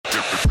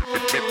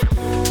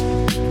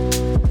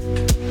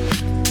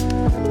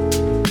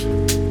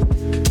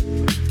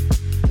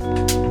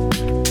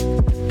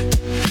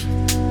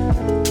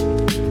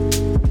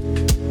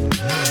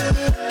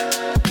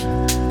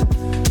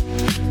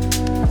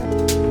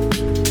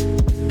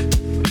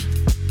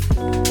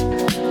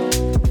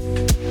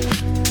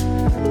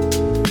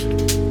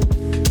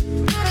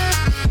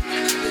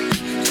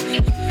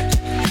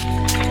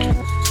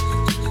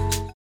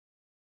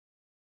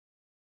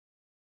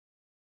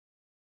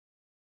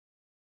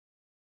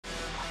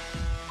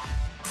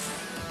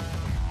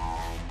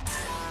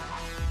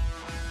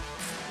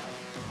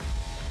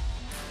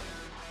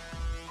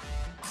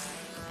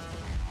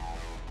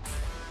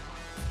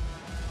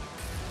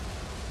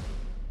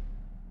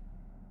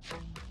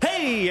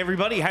Hey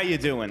everybody, how you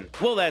doing?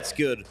 Well, that's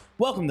good.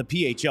 Welcome to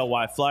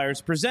PHLY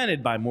Flyers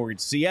presented by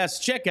Mortgage CS.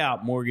 Check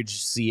out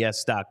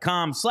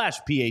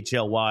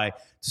mortgagecs.com/PHLY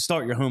to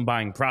start your home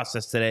buying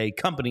process today.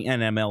 Company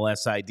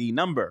NMLS ID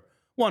number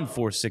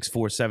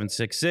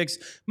 1464766.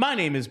 My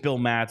name is Bill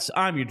Matz.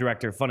 I'm your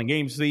director of fun and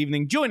games for the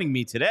evening. Joining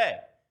me today,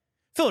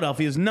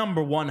 Philadelphia's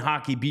 #1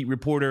 hockey beat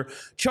reporter,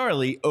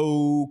 Charlie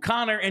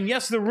O'Connor. And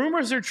yes, the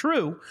rumors are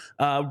true.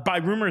 By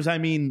rumors, I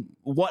mean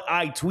what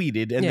I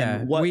tweeted and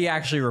then what we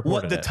actually reported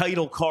what the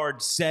title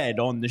card said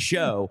on the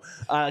show.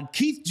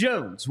 Keith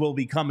Jones will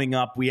be coming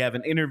up. We have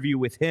an interview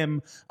with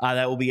him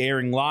that will be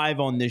airing live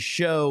on this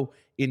show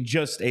in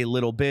just a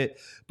little bit.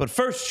 But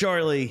first,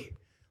 Charlie,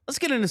 let's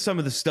get into some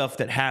of the stuff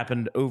that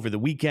happened over the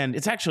weekend.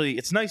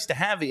 It's nice to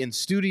have you in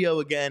studio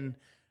again.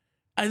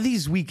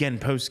 These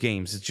weekend post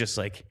games, it's just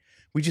like,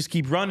 we just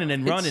keep running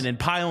and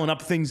piling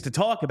up things to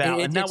talk about,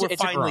 and now we're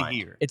finally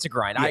here. It's a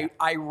grind. Yeah.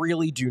 I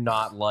really do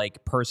not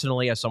like,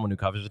 personally, as someone who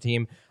covers the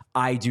team,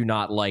 I do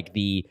not like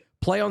the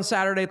play on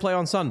Saturday, play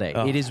on Sunday.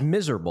 It is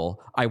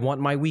miserable. I want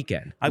my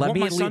weekend. I want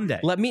my Sunday.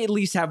 Let me at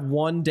least have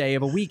one day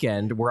of a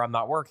weekend where I'm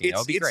not working. That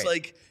would be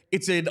great.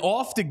 It's an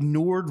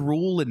oft-ignored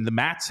rule in the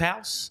Matt's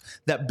house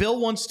that Bill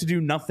wants to do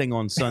nothing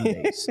on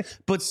Sundays.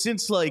 But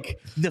since,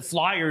 the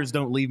Flyers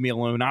don't leave me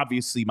alone,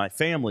 obviously my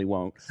family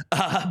won't.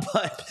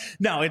 But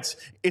no,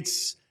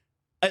 it's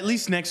at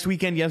least next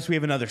weekend. Yes, we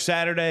have another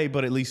Saturday,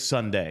 but at least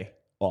Sunday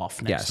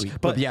off next week.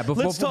 But yeah,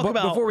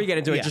 before we get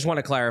into it, yeah. just want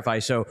to clarify.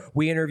 So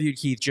we interviewed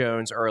Keith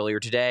Jones earlier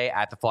today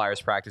at the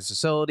Flyers practice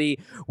facility.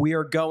 We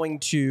are going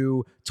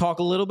to talk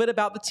a little bit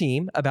about the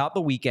team, about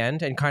the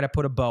weekend, and kind of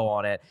put a bow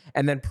on it.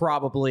 And then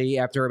probably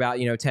after about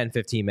 10,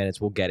 15 minutes,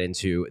 we'll get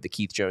into the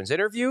Keith Jones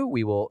interview.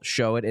 We will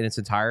show it in its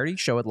entirety,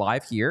 show it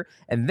live here.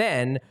 And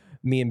then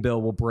me and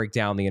Bill will break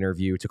down the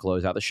interview to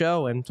close out the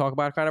show and talk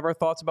about kind of our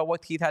thoughts about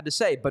what Keith had to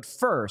say. But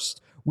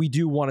first, we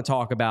do want to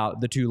talk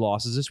about the two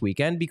losses this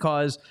weekend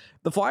because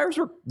the Flyers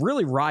were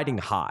really riding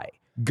high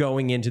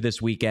going into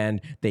this weekend.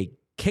 They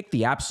kicked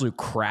the absolute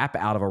crap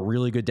out of a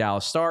really good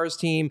Dallas Stars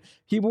team.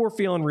 People were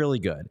feeling really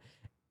good.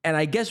 And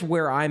I guess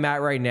where I'm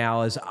at right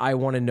now is I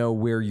want to know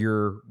where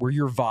your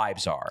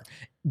vibes are,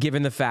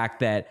 given the fact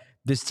that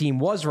this team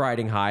was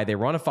riding high. They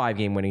were on a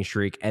 5-game winning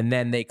streak, and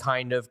then they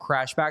kind of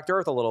crashed back to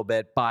earth a little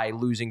bit by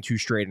losing 2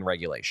 straight in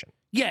regulation.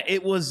 Yeah,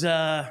 it was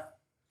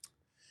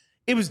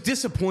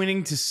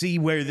disappointing to see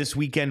where this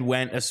weekend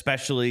went,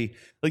 especially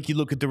you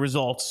look at the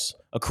results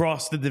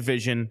across the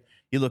division.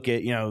 You look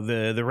at,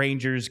 the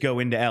Rangers go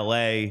into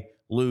LA,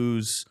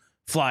 lose.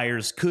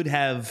 Flyers could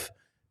have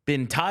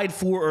been tied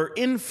for or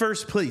in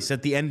first place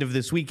at the end of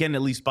this weekend,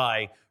 at least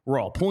by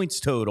raw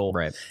points total.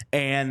 Right.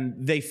 And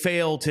they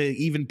fail to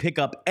even pick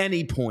up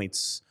any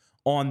points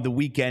on the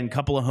weekend,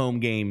 couple of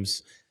home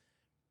games.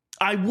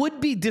 I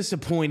would be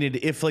disappointed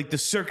if the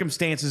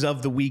circumstances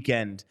of the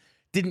weekend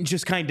didn't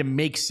just kind of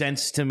make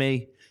sense to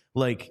me.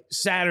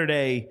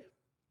 Saturday,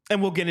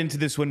 and we'll get into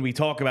this when we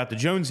talk about the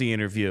Jonesy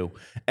interview.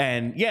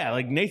 And yeah,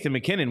 Nathan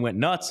MacKinnon went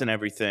nuts and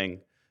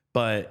everything,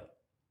 but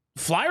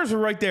Flyers were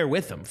right there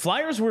with them.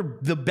 Flyers were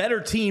the better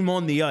team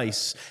on the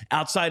ice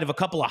outside of a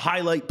couple of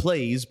highlight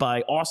plays by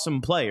awesome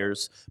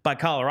players by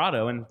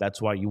Colorado. And that's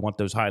why you want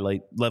those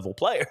highlight level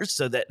players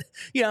so that,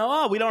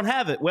 we don't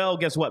have it. Well,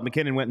 guess what?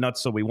 McKinnon went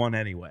nuts, so we won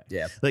anyway.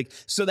 Yeah.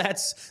 So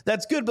that's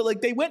good.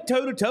 But they went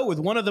toe to toe with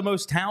one of the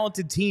most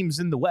talented teams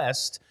in the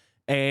West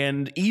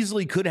and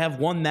easily could have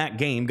won that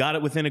game, got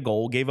it within a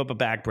goal, gave up a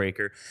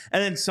backbreaker.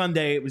 And then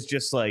Sunday, it was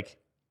just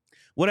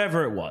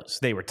whatever it was,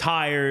 they were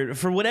tired.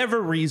 For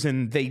whatever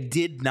reason, they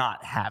did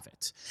not have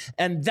it.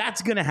 And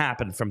that's going to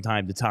happen from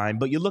time to time.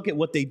 But you look at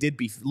what they did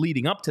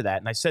leading up to that,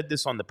 and I said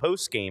this on the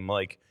post game,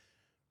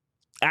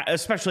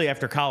 especially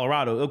after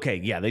Colorado, okay,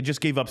 yeah, they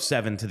just gave up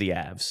 7 to the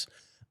Avs.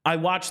 I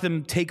watched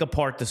them take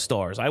apart the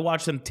Stars. I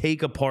watched them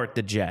take apart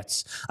the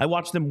Jets. I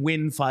watched them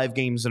win 5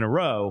 games in a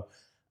row.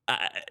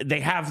 They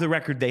have the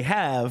record they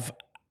have.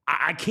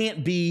 I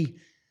can't be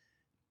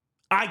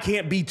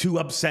too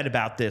upset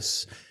about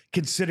this,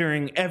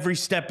 considering every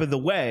step of the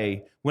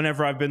way,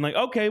 whenever I've been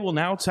okay, well,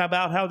 now it's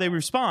about how they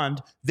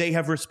respond. They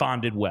have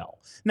responded well.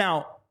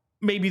 Now,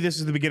 maybe this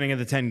is the beginning of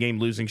the 10-game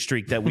losing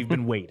streak that we've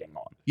been waiting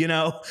on.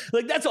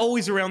 That's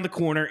always around the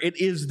corner.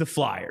 It is the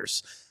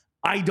Flyers.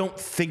 I don't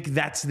think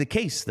that's the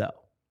case, though.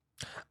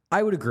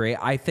 I would agree.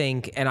 I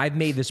think, and I've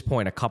made this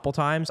point a couple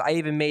times. I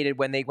even made it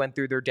when they went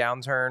through their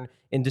downturn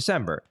in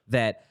December,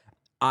 that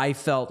I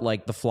felt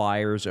like the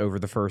Flyers over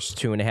the first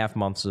 2.5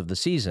 months of the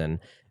season,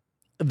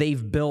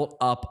 they've built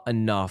up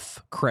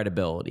enough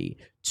credibility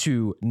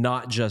to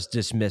not just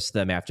dismiss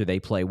them after they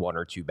play 1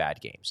 or 2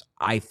 bad games.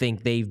 I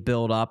think they've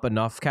built up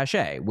enough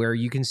cachet where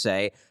you can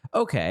say,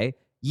 okay,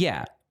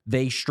 yeah,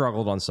 they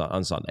struggled on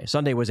Sunday.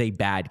 Sunday was a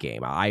bad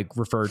game. I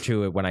referred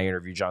to it when I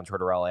interviewed John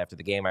Tortorella after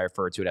the game. I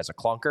referred to it as a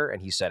clunker,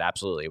 and he said,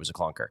 absolutely, it was a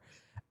clunker.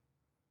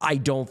 I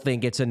don't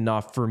think it's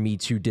enough for me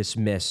to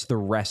dismiss the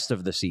rest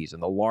of the season,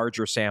 the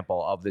larger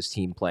sample of this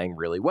team playing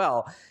really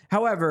well.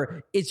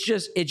 However, it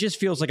just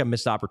feels like a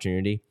missed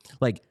opportunity.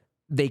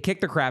 They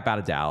kicked the crap out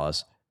of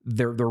Dallas.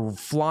 They're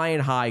flying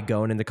high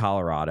going into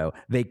Colorado.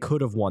 They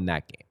could have won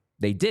that game.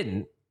 They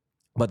didn't,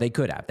 but they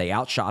could have. They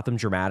outshot them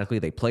dramatically.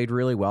 They played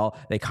really well.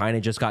 They kind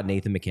of just got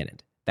Nathan McKinnon.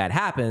 That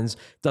happens.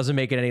 Doesn't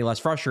make it any less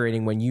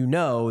frustrating when you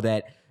know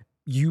that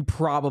you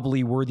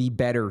probably were the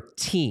better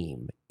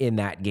team in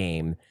that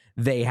game.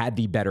 They had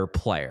the better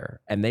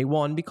player, and they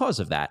won because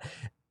of that.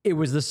 It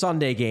was the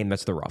Sunday game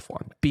that's the rough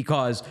one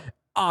because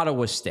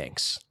Ottawa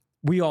stinks.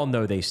 We all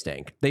know they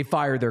stink. They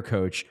fired their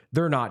coach.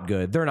 They're not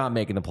good. They're not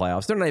making the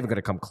playoffs. They're not even going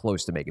to come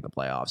close to making the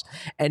playoffs.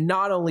 And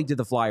not only did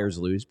the Flyers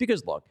lose,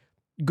 because look,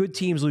 good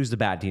teams lose to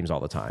bad teams all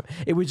the time.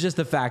 It was just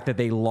the fact that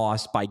they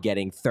lost by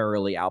getting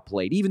thoroughly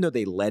outplayed. Even though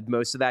they led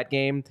most of that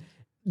game,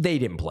 they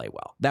didn't play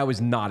well. That was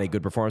not a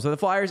good performance of the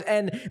Flyers.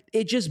 And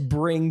it just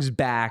brings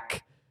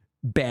back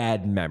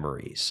bad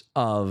memories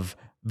of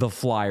the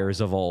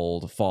Flyers of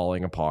old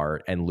falling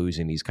apart and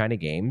losing these kind of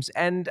games.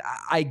 And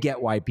I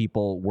get why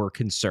people were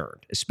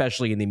concerned,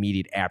 especially in the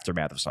immediate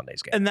aftermath of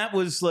Sunday's game. And that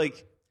was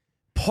like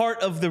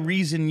part of the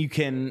reason you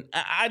can,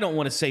 I don't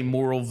want to say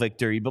moral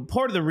victory, but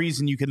part of the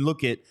reason you can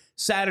look at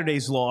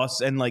Saturday's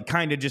loss and like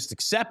kind of just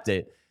accept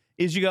it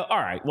is you go, all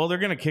right, well, they're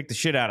going to kick the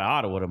shit out of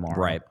Ottawa tomorrow.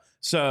 Right.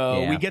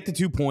 So we get the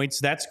 2 points.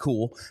 That's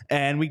cool.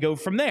 And we go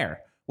from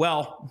there.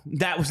 Well,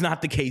 that was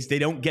not the case. They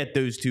don't get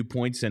those 2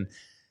 points. And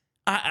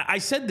I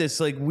said this,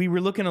 like we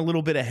were looking a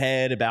little bit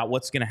ahead about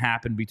what's going to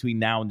happen between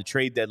now and the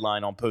trade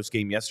deadline on post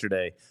game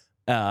yesterday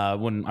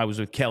when I was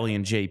with Kelly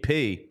and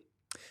JP.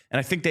 And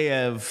I think they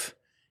have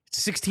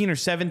 16 or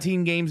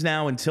 17 games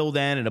now until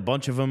then, and a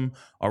bunch of them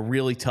are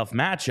really tough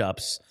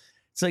matchups.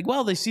 It's like,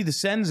 well, they see the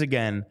Sens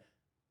again.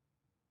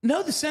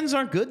 No, the Sens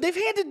aren't good. They've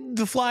handed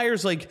the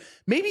Flyers like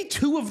maybe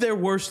 2 of their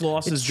worst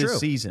losses this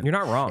season. You're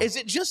not wrong. Is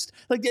it just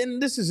like,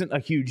 and this isn't a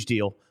huge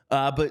deal,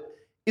 but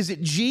is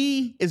it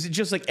G? Is it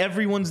just like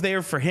everyone's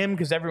there for him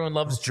because everyone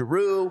loves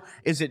Giroux?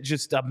 Is it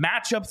just a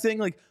matchup thing?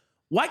 Like,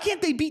 why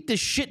can't they beat this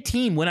shit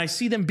team when I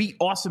see them beat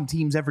awesome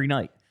teams every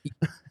night?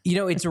 You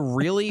know, it's a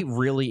really,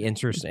 really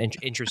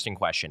interesting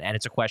question. And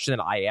it's a question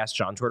that I asked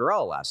John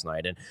Tortorella last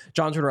night. And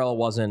John Tortorella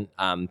wasn't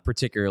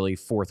particularly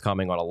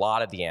forthcoming on a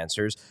lot of the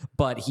answers,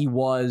 but he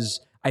was,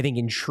 I think,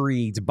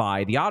 intrigued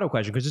by the Ottawa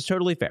question because it's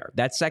totally fair.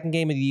 That second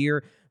game of the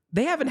year,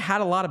 they haven't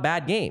had a lot of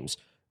bad games.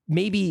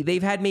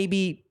 They've had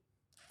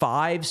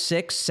 5,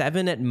 6,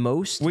 7 at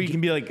most. Where you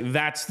can be like,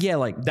 that's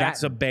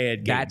a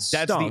bad game. That's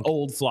the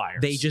old Flyers.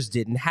 They just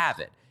didn't have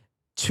it.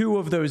 2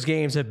 of those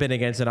games have been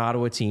against an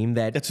Ottawa team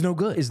that's no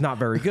good, is not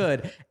very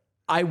good.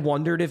 I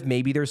wondered if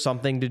maybe there's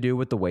something to do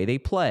with the way they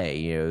play.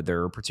 You know,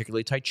 they're a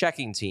particularly tight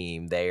checking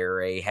team.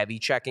 They're a heavy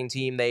checking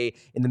team. They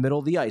in the middle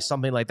of the ice,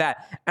 something like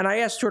that. And I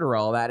asked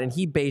Tortorella that, and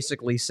he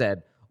basically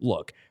said,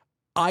 "Look,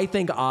 I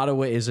think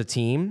Ottawa is a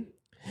team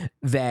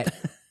that."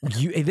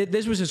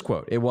 This was his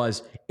quote. It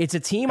was, "It's a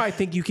team I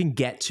think you can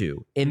get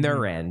to in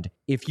their end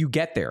if you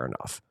get there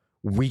enough.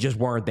 We just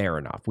weren't there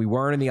enough. We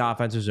weren't in the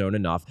offensive zone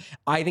enough."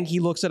 I think he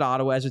looks at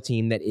Ottawa as a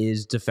team that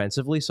is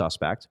defensively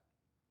suspect.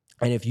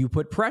 And if you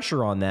put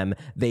pressure on them,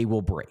 they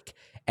will break.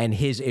 And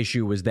his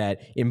issue was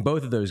that in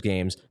both of those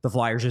games, the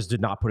Flyers just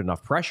did not put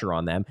enough pressure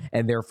on them,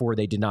 and therefore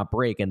they did not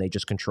break, and they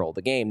just controlled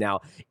the game. Now,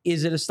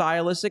 is it a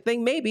stylistic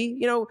thing? Maybe.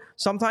 You know,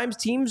 sometimes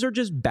teams are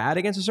just bad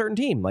against a certain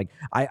team. Like,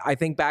 I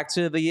think back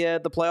to the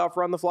playoff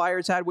run the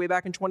Flyers had way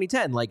back in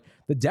 2010. Like,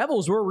 the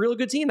Devils were a really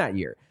good team that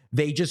year.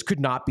 They just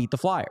could not beat the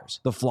Flyers.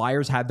 The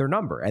Flyers had their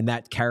number, and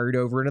that carried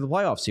over into the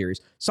playoff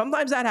series.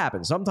 Sometimes that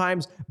happens.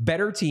 Sometimes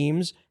better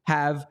teams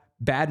have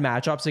bad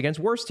matchups against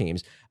worse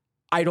teams.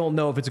 I don't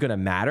know if it's going to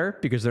matter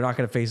because they're not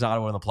going to face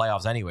Ottawa in the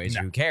playoffs anyways.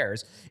 No. Who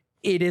cares?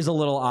 It is a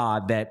little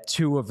odd that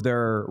 2 of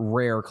their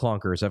rare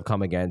clunkers have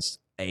come against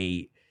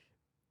a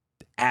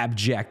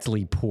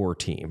abjectly poor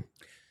team.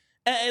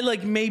 And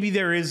like maybe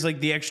there is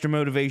like the extra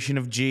motivation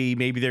of G.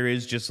 Maybe there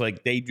is just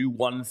like they do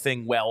one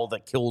thing well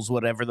that kills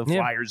whatever the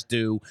Flyers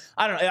do.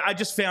 I don't know. I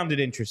just found it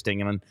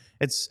interesting, and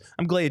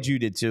I'm glad you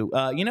did too.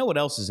 You know what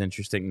else is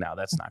interesting? No,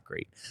 that's not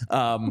great.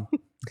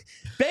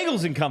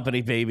 Bagels and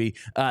Company, baby.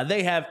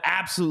 They have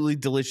absolutely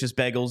delicious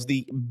bagels.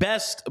 The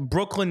best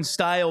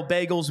Brooklyn-style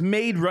bagels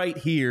made right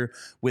here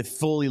with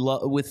Philly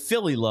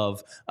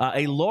love.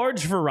 A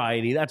large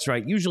variety, that's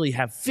right. Usually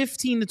have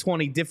 15 to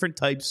 20 different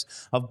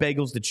types of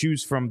bagels to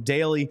choose from.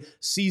 Daily,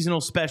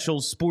 seasonal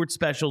specials, sports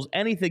specials,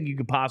 anything you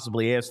could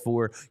possibly ask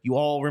for. You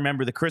all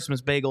remember the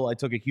Christmas bagel I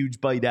took a huge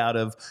bite out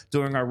of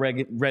during our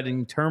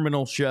Reading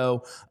Terminal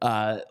show.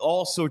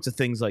 All sorts of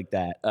things like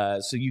that.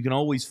 So you can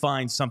always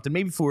find something,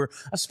 maybe for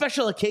a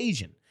special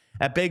occasion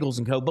at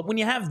Bagels & Co. But when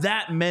you have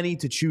that many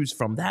to choose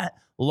from, that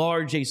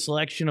large a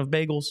selection of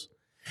bagels,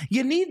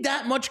 you need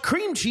that much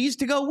cream cheese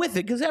to go with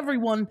it because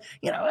everyone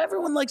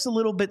likes a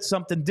little bit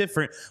something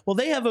different. Well,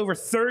 they have over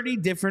 30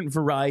 different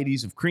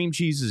varieties of cream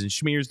cheeses and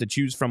schmears to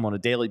choose from on a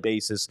daily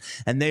basis.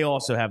 And they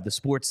also have the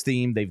sports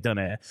theme. They've done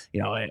a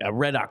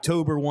Red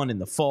October one in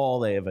the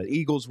fall. They have an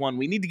Eagles one.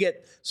 We need to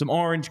get some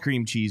orange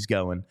cream cheese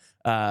going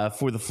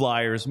for the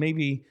Flyers.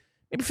 Maybe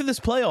for this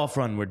playoff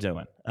run we're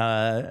doing.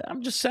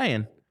 I'm just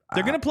saying.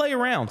 They're going to play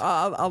around.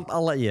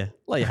 I'll let you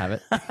have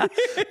it.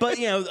 But,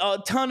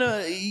 a ton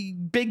of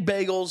big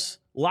bagels,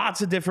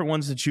 lots of different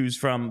ones to choose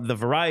from, the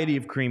variety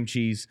of cream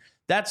cheese.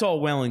 That's all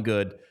well and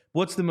good.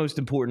 What's the most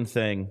important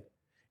thing?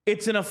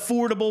 It's an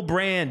affordable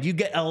brand. You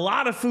get a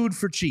lot of food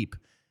for cheap.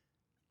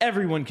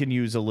 Everyone can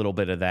use a little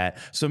bit of that.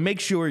 So make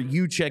sure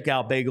you check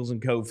out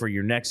Bagels & Co. for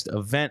your next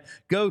event.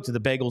 Go to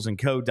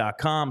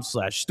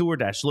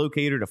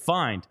thebagelsandco.com/store-locator to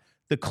find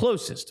the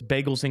closest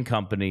Bagels &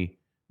 Company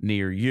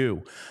near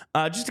you.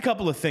 Just a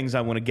couple of things I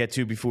want to get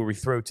to before we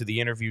throw to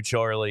the interview,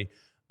 Charlie.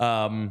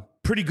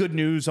 Pretty good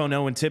news on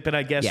Owen Tippett,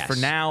 I guess, for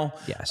now.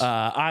 Yes.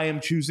 I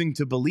am choosing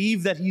to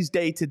believe that he's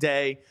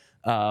day-to-day.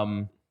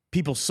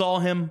 People saw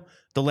him.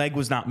 The leg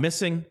was not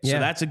missing, so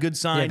that's a good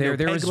sign. Yeah,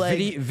 there was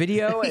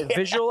video and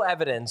visual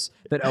evidence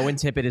that Owen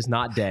Tippett is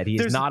not dead. He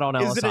is not on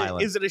Ellis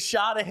Island. Is it a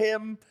shot of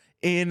him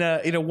in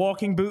a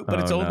walking boot, but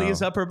it's only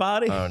his upper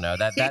body? Oh no,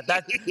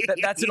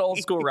 that's an old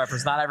school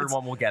reference. Not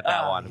everyone will get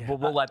that one. Yeah.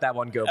 We'll let that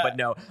one go. But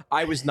no,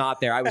 I was not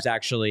there. I was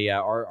actually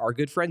our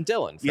good friend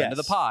Dylan, friend of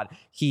the pod.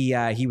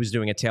 He was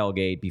doing a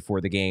tailgate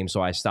before the game,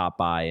 so I stopped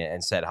by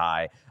and said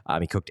hi.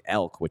 He cooked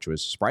elk, which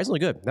was surprisingly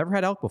good. Never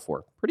had elk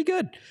before. Pretty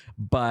good.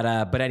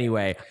 But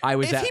anyway, I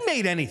was. If he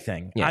made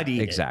anything, I'd eat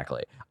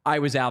exactly. I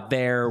was out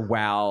there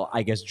while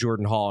I guess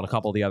Jordan Hall and a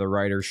couple of the other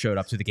writers showed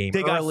up to the game.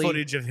 They early. got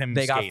footage of him.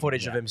 They got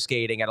footage of him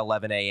skating at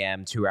 11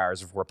 a.m. 2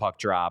 hours before puck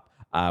drop,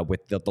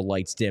 with the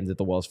lights dimmed at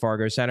the Wells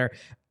Fargo Center.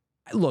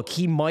 Look,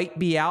 he might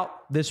be out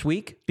this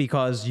week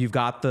because you've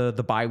got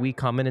the bye week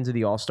coming into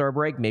the All-Star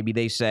break. Maybe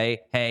they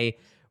say, hey,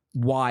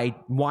 why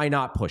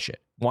not push it?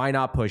 Why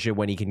not push it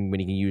when he can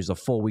use a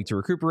full week to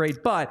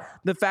recuperate? But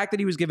the fact that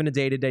he was given a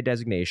day-to-day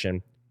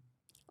designation,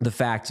 the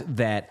fact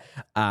that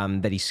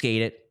that he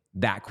skated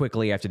that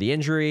quickly after the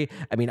injury.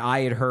 I mean, I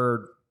had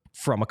heard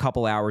from a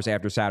couple hours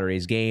after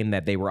Saturday's game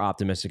that they were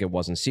optimistic it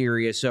wasn't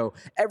serious. So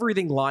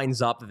everything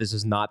lines up that this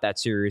is not that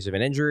serious of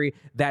an injury.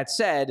 That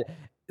said,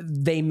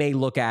 they may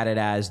look at it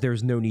as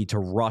there's no need to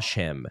rush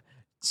him,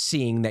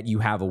 seeing that you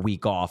have a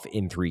week off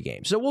in 3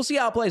 games. So we'll see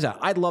how it plays out.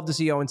 I'd love to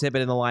see Owen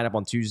Tippett in the lineup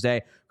on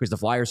Tuesday because the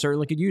Flyers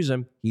certainly could use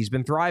him. He's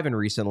been thriving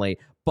recently,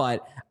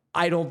 but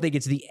I don't think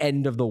it's the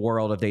end of the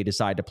world if they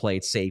decide to play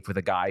it safe with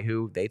a guy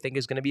who they think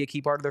is going to be a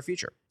key part of their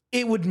future.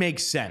 It would make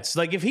sense.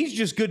 Like if he's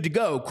just good to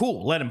go,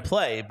 cool, let him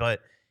play. But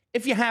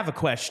if you have a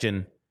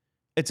question,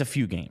 it's a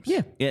few games.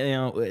 Yeah. You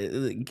know,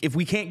 if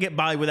we can't get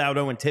by without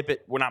Owen Tippett,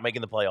 we're not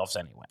making the playoffs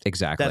anyway.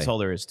 Exactly. That's all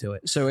there is to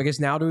it. So I guess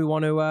now do we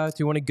want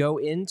to go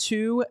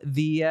into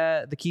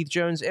the Keith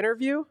Jones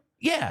interview?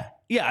 Yeah.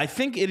 I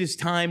think it is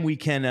time we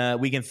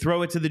can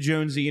throw it to the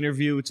Jonesy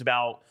interview. It's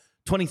about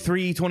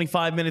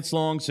 25 minutes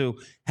long. So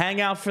hang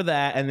out for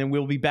that. And then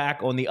we'll be back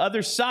on the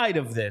other side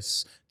of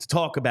this to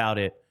talk about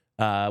it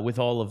with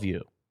all of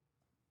you.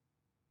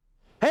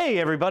 Hey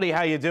everybody,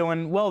 how you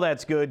doing? Well,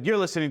 that's good. You're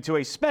listening to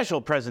a special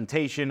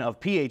presentation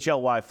of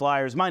PHLY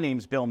Flyers. My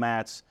name's Bill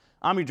Matz.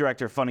 I'm your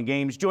director of fun and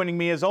games. Joining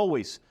me as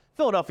always,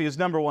 Philadelphia's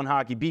 #1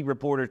 hockey beat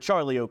reporter,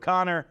 Charlie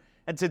O'Connor.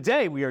 And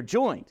today we are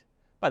joined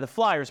by the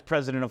Flyers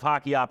president of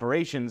hockey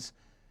operations.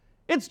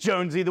 It's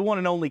Jonesy, the one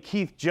and only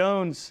Keith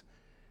Jones.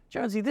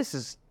 Jonesy,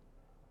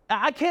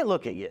 I can't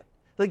look at you.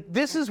 Like,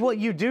 this is what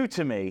you do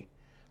to me.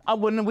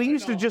 When we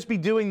used to just be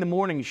doing the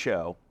morning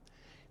show,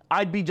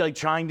 I'd be like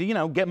trying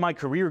to, get my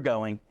career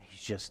going.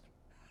 He's just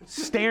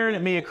staring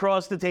at me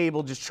across the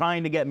table, just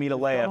trying to get me to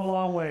laugh. Come a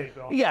long way,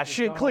 Bill. Yeah,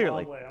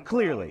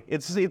 clearly.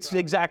 It's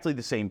exactly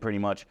the same pretty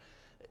much.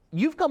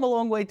 You've come a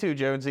long way too,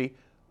 Jonesy.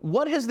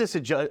 What has this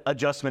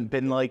adjustment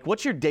been like?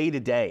 What's your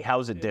day-to-day?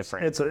 How's it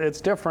different?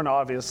 It's different,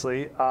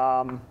 obviously.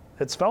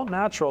 It's felt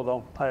natural,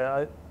 though.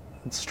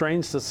 It's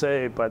strange to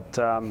say, but,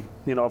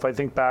 if I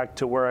think back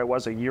to where I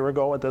was a year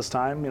ago at this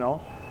time,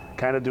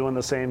 kind of doing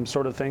the same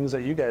sort of things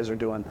that you guys are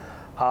doing.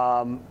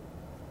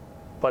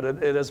 But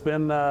it has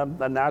been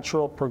a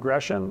natural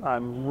progression.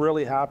 I'm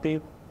really happy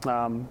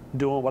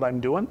doing what I'm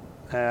doing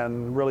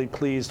and really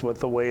pleased with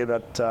the way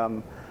that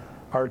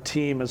our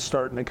team is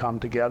starting to come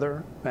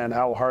together and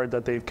how hard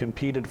that they've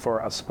competed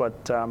for us.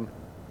 But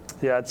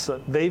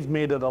they've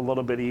made it a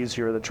little bit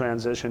easier, the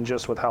transition,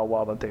 just with how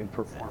well that they've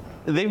performed.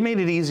 They've made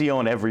it easy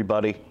on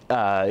everybody.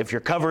 If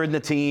you're covering the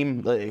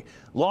team,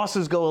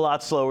 losses go a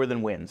lot slower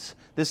than wins.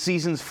 This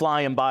season's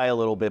flying by a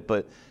little bit,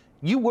 but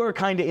you were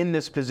kind of in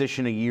this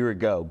position a year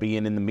ago,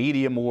 being in the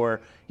media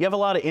more. You have a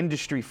lot of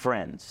industry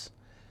friends.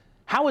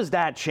 How has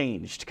that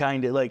changed?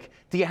 Kind of like,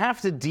 do you have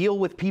to deal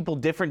with people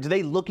different? Do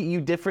they look at you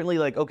differently?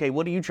 Like, okay,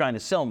 what are you trying to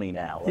sell me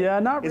now? Yeah,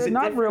 not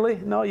really.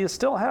 No, you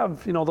still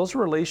have, those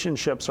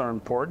relationships are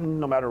important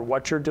no matter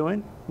what you're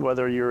doing,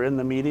 whether you're in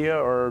the media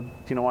or,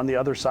 on the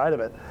other side of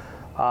it.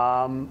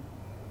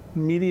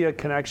 Media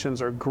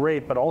connections are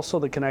great, but also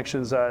the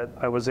connections that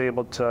I was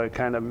able to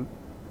kind of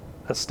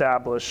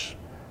establish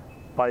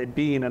by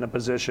being in a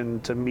position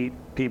to meet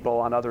people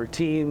on other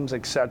teams,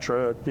 et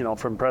cetera,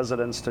 from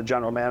presidents to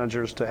general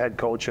managers to head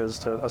coaches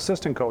to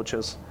assistant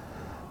coaches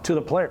to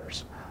the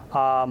players.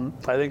 I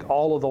think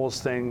all of those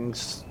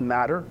things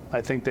matter. I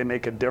think they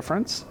make a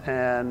difference,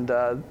 and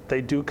they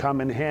do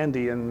come in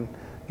handy in,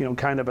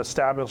 kind of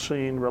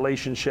establishing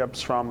relationships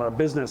from a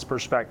business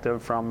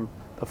perspective from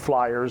the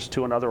Flyers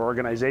to another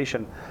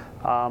organization.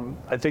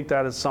 I think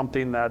that is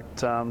something that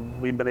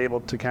we've been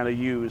able to kind of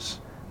use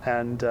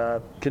and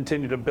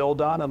continue to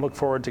build on, and look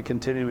forward to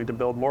continuing to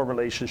build more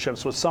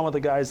relationships with some of the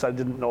guys I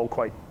didn't know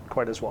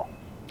quite as well.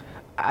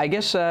 I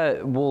guess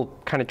we'll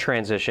kind of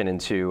transition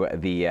into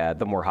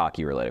the more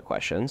hockey-related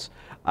questions.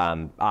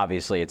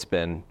 Obviously, it's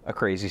been a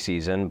crazy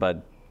season,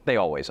 but they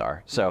always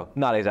are, so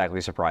not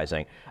exactly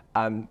surprising.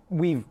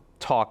 We've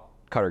talked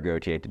Cutter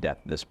Gauthier to death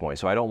at this point,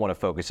 so I don't want to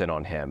focus in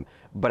on him,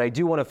 but I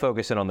do want to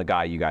focus in on the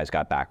guy you guys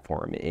got back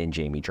for him in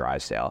Jamie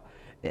Drysdale.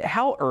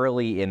 How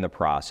early in the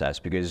process,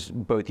 because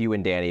both you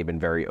and Danny have been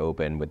very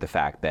open with the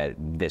fact that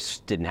this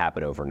didn't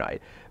happen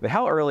overnight, but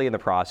how early in the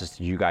process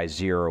did you guys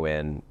zero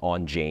in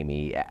on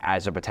Jamie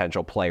as a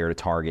potential player to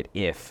target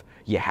if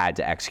you had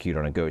to execute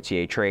on a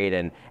Gauthier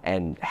trade,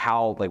 and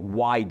how, like,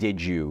 why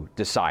did you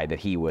decide that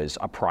he was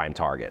a prime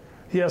target?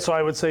 Yeah, so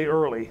I would say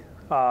early.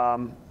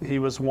 He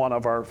was one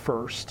of our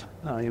first.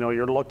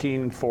 You're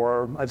looking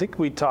for, I think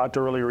we talked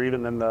earlier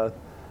even in the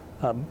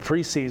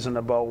preseason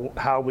about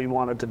how we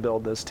wanted to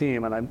build this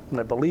team, and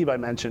I believe I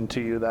mentioned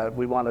to you that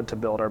we wanted to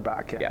build our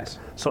back end. Yes.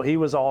 So he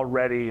was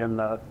already in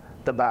the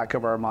back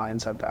of our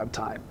minds at that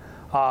time.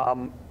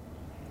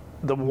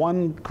 The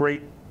one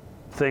great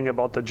thing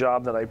about the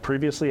job that I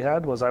previously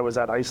had was I was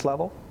at ice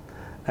level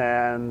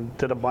and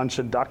did a bunch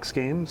of Ducks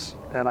games,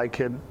 and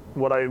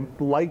what I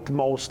liked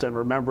most and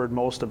remembered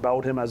most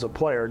about him as a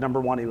player,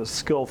 number one, he was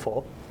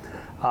skillful,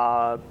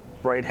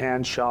 right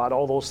hand shot,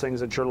 all those things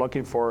that you're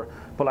looking for,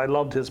 but I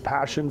loved his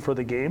passion for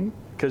the game,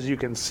 because you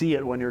can see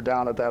it when you're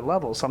down at that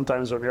level.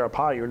 Sometimes when you're up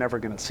high, you're never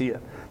going to see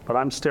it, but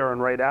I'm staring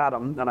right at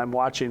him and I'm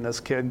watching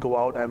this kid go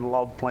out and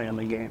love playing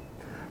the game.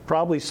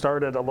 Probably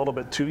started a little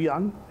bit too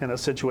young in a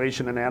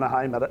situation in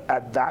Anaheim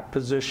at that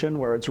position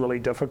where it's really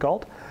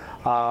difficult.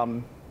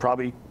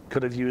 Probably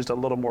could have used a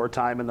little more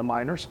time in the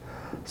minors.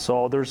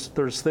 So there's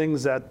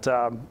things that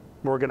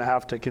we're going to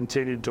have to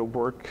continue to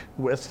work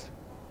with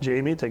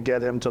Jamie to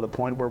get him to the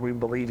point where we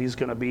believe he's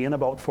going to be in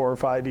about 4 or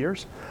 5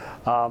 years.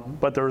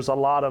 But there's a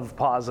lot of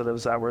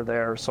positives that were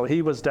there. So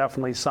he was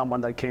definitely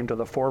someone that came to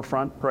the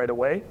forefront right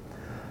away.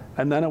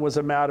 And then it was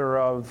a matter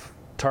of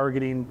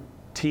targeting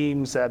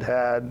teams that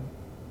had,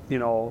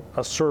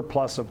 a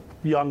surplus of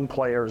young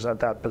players at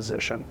that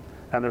position.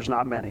 And there's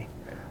not many.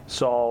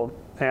 So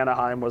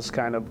Anaheim was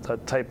kind of the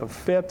type of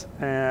fit,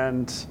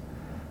 and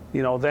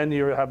then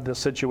you have the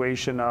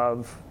situation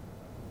of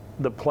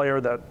the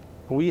player that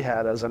we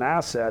had as an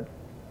asset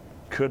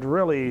could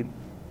really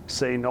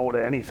say no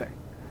to anything.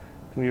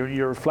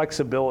 Your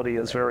flexibility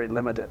is very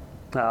limited.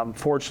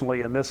 Fortunately,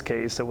 in this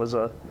case, it was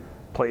a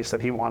place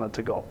that he wanted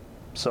to go.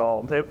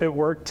 So it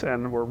worked,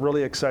 and we're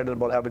really excited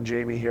about having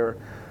Jamie here.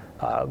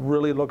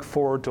 Really look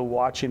forward to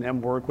watching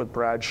him work with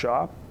Brad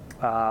Shaw.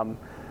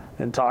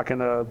 And talking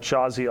to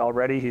Shawzy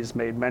already, he's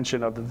made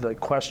mention of the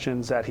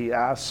questions that he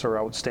asks are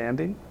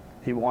outstanding.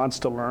 He wants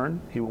to learn.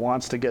 He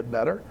wants to get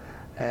better.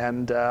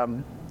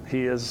 And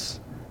he is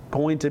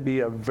going to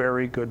be a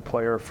very good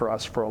player for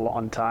us for a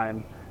long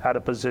time at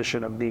a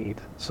position of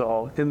need.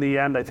 So in the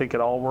end, I think it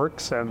all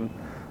works. And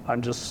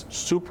I'm just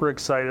super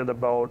excited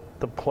about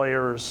the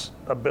player's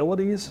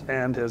abilities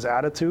and his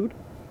attitude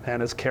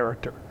and his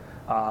character.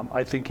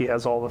 I think he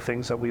has all the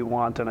things that we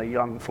want in a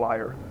young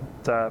flyer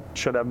that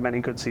should have many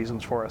good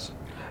seasons for us.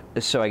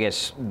 So I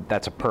guess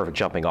that's a perfect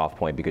jumping off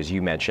point, because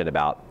you mentioned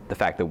about the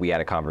fact that we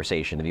had a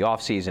conversation in the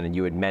offseason, and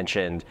you had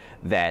mentioned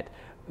that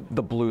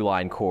the blue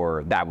line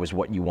core, that was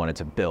what you wanted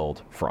to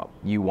build from.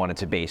 You wanted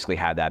to basically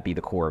have that be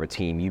the core of a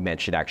team. You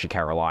mentioned actually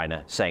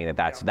Carolina, saying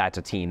that that's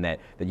a team that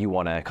you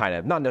want to kind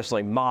of not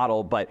necessarily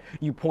model, but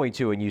you point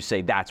to and you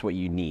say that's what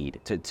you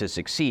need to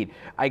succeed.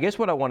 I guess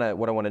what I want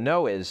to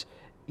know is,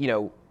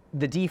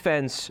 the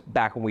defense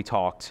back when we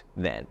talked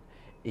then,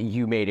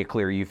 you made it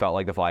clear you felt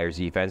like the Flyers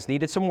defense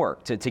needed some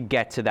work to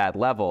get to that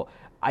level.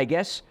 I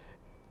guess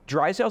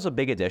Drysdale's a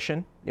big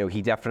addition.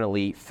 He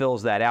definitely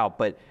fills that out,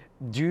 but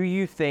do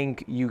you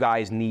think you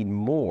guys need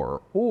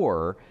more,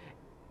 or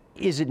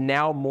is it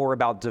now more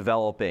about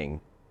developing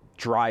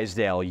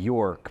Drysdale,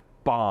 York,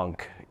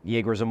 Bonk,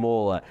 Yegor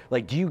Zamula?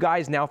 Like, do you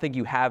guys now think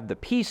you have the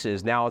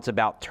pieces? Now it's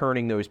about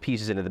turning those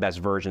pieces into the best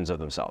versions of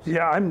themselves.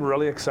 Yeah, I'm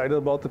really excited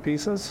about the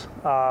pieces.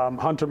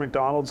 Hunter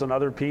McDonald's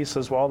another piece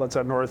as well that's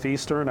at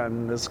Northeastern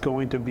and is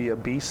going to be a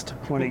beast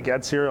when he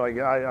gets here. Like,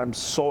 I'm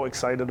so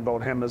excited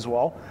about him as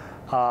well.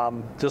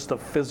 Just the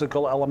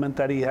physical element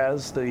that he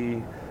has,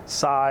 the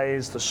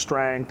size, the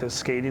strength, his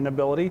skating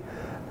ability.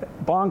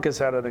 Bonk has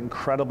had an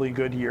incredibly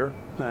good year.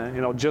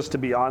 Just to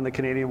be on the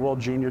Canadian World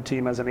Junior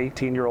team as an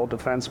 18-year-old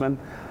defenseman.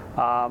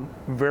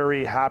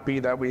 Very happy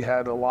that we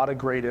had a lot of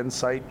great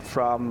insight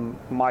from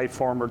my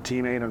former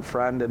teammate and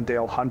friend and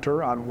Dale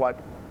Hunter on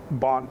what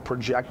Bonk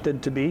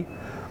projected to be.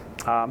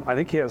 I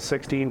think he has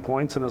 16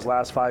 points in his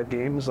last 5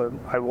 games.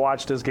 I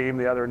watched his game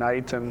the other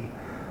night, and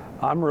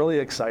I'm really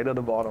excited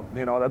about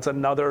him. That's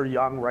another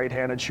young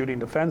right-handed shooting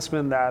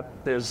defenseman that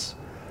is,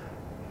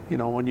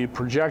 when you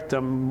project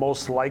him,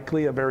 most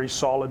likely a very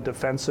solid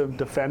defensive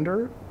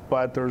defender,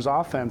 but there's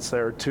offense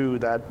there too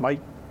that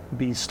might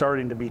be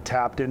starting to be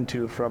tapped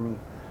into from,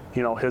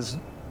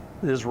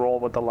 his role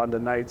with the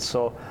London Knights.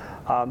 So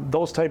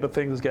Those type of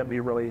things get me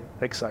really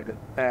excited.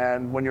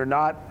 And when you're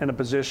not in a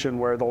position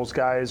where those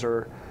guys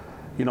are,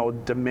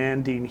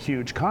 demanding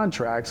huge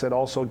contracts, it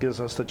also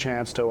gives us the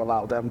chance to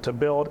allow them to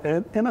build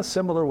in a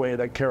similar way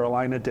that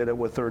Carolina did it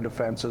with their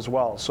defense as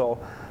well. So,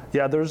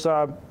 yeah,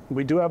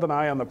 we do have an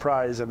eye on the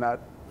prize in that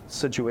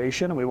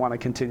situation, and we want to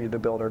continue to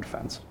build our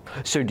defense.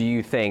 So do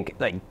you think,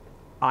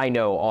 I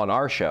know on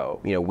our show,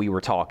 we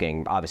were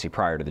talking, obviously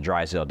prior to the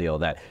Drysdale deal,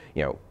 that,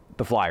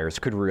 the Flyers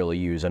could really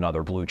use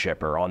another blue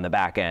chipper on the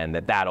back end,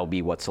 that'll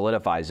be what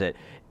solidifies it.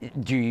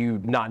 Do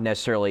you not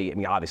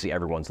necessarily, obviously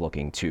everyone's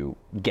looking to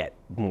get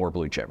more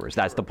blue chippers.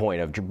 That's the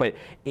point but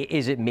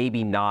is it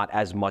maybe not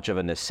as much of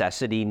a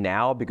necessity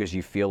now because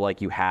you feel like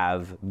you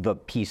have the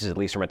pieces, at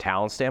least from a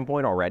talent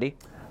standpoint, already?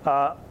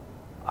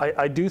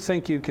 I do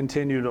think you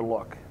continue to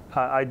look.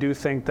 I do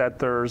think that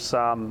there's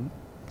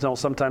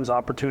sometimes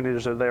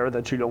opportunities are there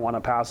that you don't want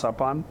to pass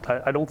up on.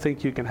 I don't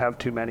think you can have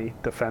too many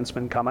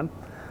defensemen coming.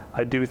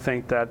 I do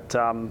think that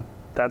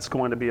that's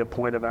going to be a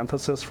point of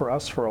emphasis for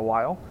us for a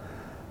while.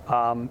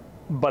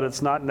 But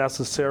it's not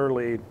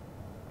necessarily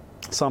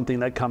something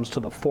that comes to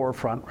the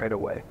forefront right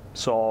away.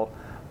 So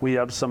we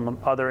have some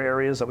other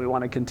areas that we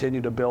want to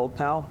continue to build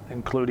now,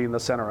 including the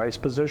center ice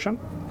position.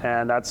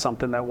 And that's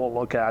something that we'll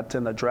look at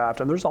in the draft.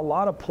 And there's a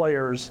lot of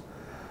players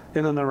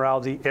in and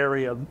around the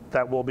area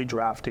that we'll be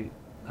drafting.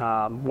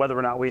 Whether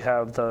or not we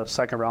have the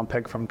second round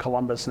pick from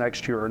Columbus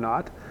next year or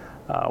not,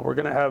 we're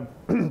going to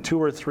have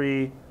 2 or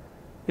 3,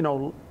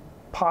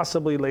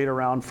 possibly later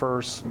round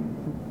first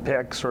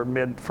picks or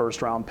mid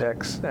first round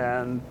picks.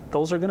 And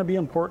those are going to be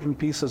important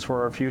pieces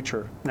for our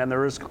future. And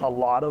there is a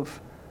lot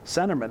of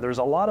centermen. There's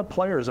a lot of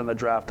players in the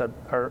draft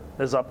that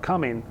is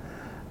upcoming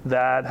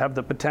that have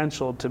the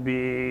potential to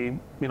be,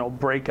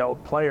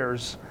 breakout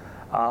players,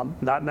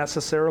 not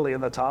necessarily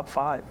in the top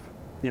 5.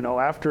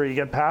 After you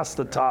get past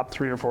the top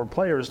 3 or 4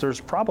 players,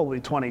 there's probably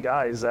 20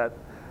 guys that,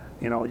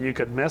 you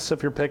could miss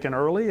if you're picking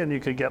early, and you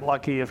could get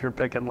lucky if you're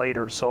picking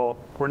later. So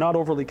we're not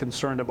overly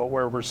concerned about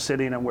where we're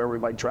sitting and where we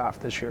might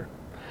draft this year.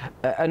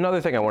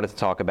 Another thing I wanted to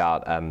talk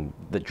about,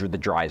 the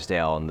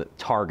Drysdale and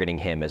targeting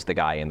him as the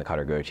guy in the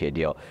Cutter Gauthier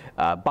deal.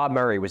 Bob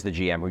Murray was the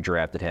GM who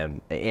drafted him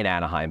in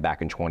Anaheim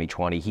back in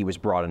 2020. He was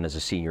brought in as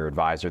a senior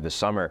advisor this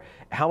summer.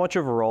 How much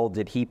of a role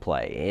did he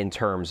play in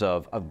terms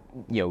of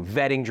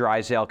vetting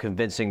Drysdale,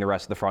 convincing the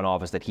rest of the front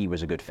office that he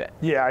was a good fit?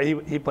 Yeah,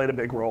 he played a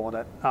big role in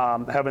it.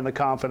 Having the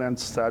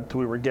confidence that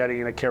we were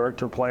getting a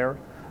character player,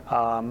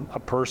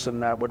 a person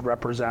that would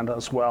represent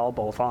us well,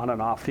 both on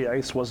and off the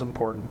ice, was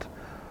important.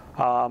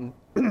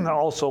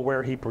 Also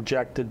where he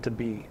projected to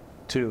be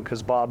too,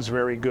 because Bob's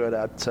very good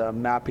at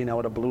mapping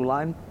out a blue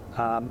line.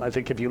 I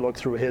think if you look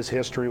through his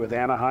history with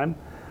Anaheim,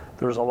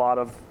 there's a lot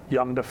of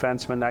young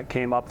defensemen that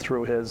came up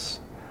through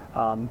his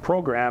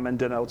program and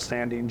did an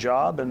outstanding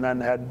job, and then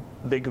had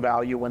big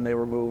value when they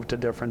were moved to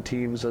different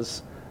teams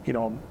as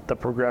the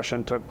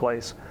progression took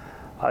place.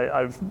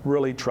 I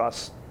really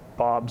trust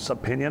Bob's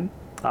opinion.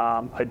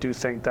 I do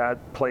think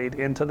that played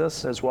into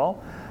this as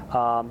well.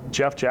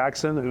 Jeff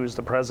Jackson, who's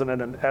the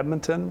president in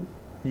Edmonton,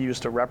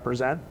 used to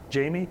represent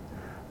Jamie,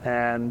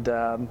 and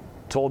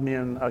told me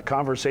in a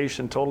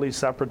conversation totally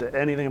separate to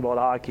anything about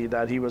hockey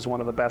that he was one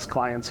of the best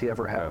clients he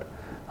ever had.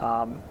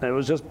 It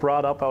was just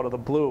brought up out of the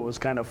blue. It was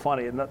kind of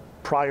funny, and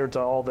prior to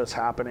all this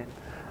happening.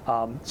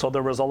 So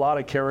there was a lot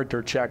of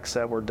character checks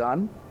that were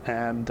done,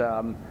 and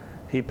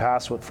he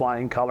passed with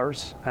flying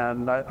colors.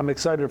 And I'm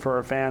excited for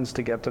our fans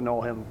to get to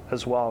know him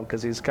as well,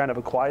 because he's kind of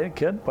a quiet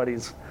kid, but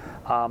he's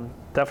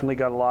definitely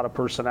got a lot of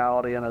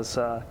personality, and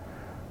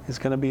is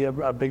going to be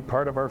a big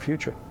part of our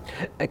future.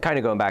 Kind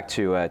of going back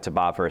to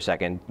Bob for a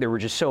second, there were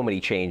just so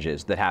many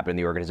changes that happened in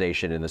the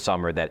organization in the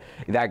summer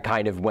that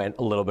kind of went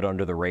a little bit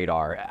under the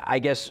radar. I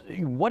guess,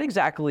 what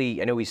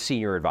exactly, I know he's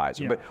senior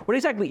advisor, but what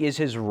exactly is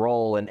his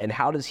role, and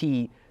how does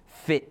he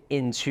fit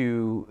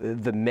into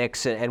the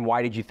mix, and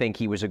why did you think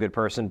he was a good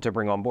person to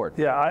bring on board?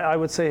 Yeah, I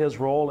would say his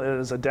role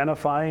is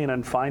identifying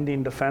and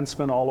finding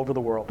defensemen all over the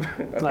world.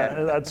 Okay.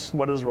 That's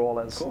what his role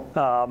is.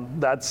 Cool.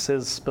 That's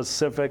his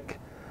specific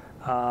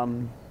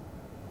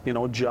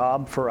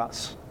job for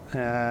us.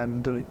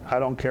 And I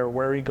don't care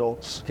where he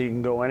goes. He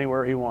can go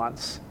anywhere he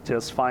wants.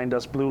 Just find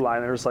us blue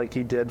liners like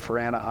he did for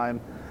Anaheim,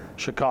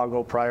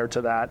 Chicago prior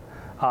to that.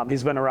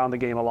 He's been around the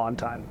game a long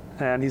time,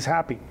 and he's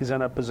happy. He's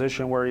in a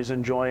position where he's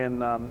enjoying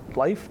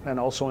life, and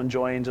also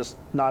enjoying just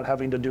not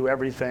having to do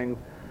everything,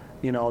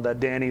 that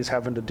Danny's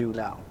having to do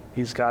now.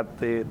 He's got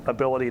the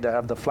ability to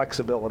have the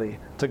flexibility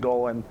to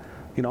go and,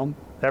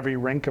 every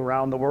rink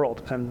around the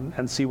world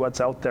and see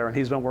what's out there. And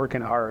he's been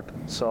working hard.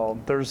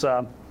 So there's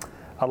a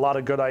lot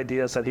of good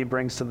ideas that he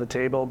brings to the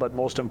table, but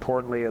most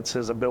importantly, it's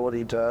his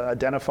ability to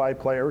identify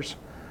players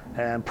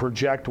and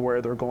project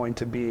where they're going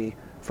to be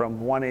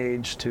from one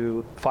age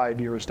to 5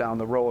 years down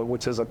the road,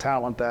 which is a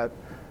talent that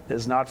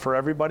is not for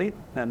everybody,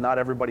 and not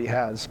everybody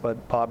has,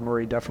 but Bob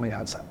Murray definitely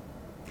has that.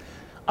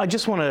 I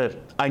just want to,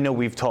 I know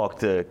we've talked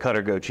the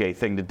Cutter Gauthier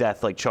thing to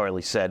death, like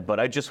Charlie said, but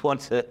I just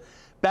want to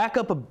back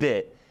up a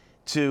bit.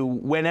 to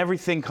when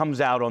everything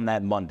comes out on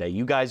that Monday.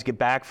 You guys get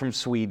back from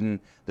Sweden.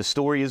 The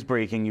story is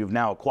breaking. You've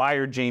now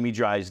acquired Jamie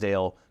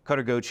Drysdale.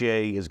 Cutter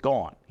Gauthier is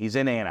gone. He's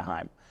in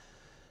Anaheim.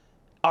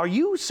 Are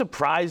you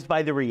surprised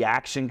by the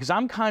reaction? Because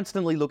I'm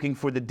constantly looking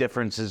for the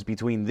differences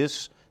between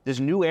this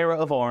new era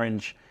of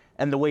Orange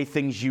and the way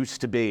things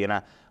used to be.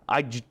 And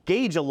I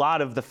gauge a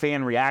lot of the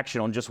fan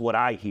reaction on just what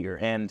I hear.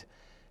 And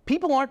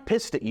people aren't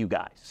pissed at you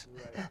guys.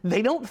 Right.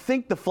 They don't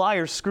think the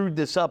Flyers screwed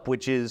this up,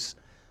 which is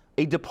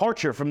a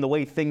departure from the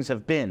way things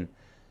have been.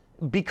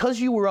 Because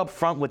you were up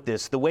front with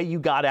this, the way you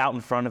got out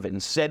in front of it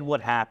and said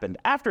what happened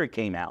after it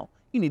came out,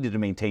 you needed to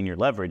maintain your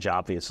leverage,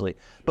 obviously.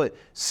 But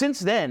since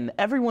then,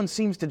 everyone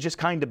seems to just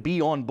kind of be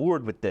on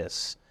board with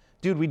this.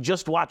 Dude, we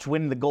just watched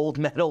win the gold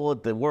medal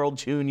at the World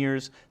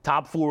Juniors,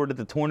 top forward at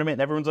the tournament,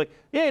 and everyone's like,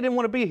 yeah, I didn't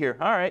want to be here.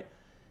 All right.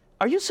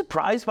 Are you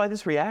surprised by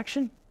this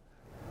reaction?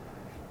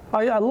 A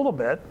little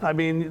bit. I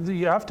mean,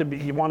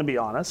 you want to be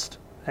honest.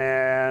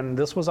 And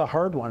this was a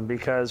hard one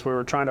because we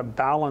were trying to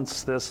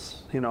balance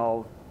this,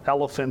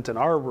 elephant in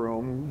our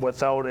room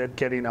without it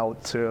getting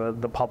out to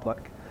the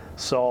public.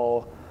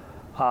 So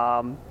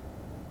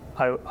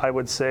I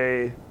would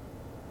say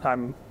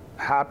I'm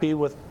happy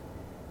with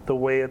the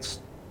way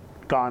it's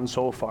gone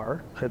so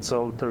far.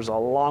 There's a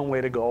long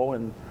way to go,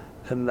 and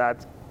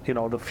that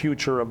the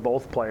future of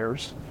both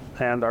players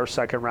and our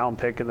second round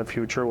pick in the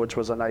future, which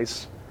was a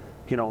nice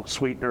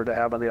sweetener to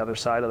have on the other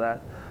side of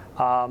that.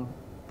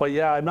 But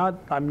yeah,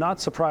 I'm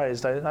not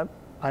surprised.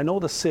 I know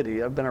the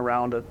city. I've been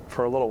around it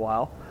for a little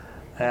while,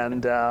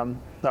 and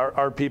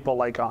our people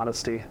like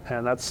honesty,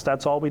 and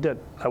that's all we did.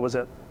 That was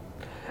it.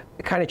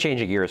 Kind of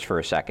changing gears for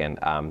a second,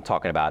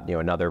 talking about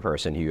another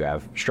person who you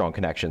have strong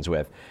connections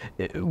with.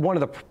 One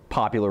of the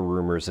popular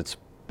rumors that's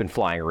been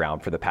flying around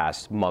for the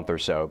past month or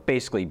so,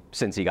 basically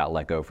since he got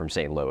let go from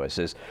St. Louis,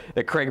 is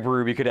that Craig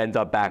Berube could end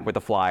up back with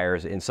the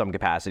Flyers in some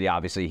capacity.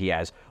 Obviously, he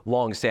has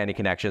long-standing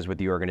connections with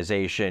the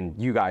organization.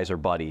 You guys are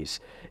buddies.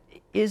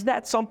 Is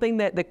that something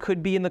that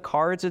could be in the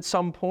cards at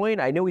some point?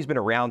 I know he's been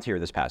around here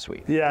this past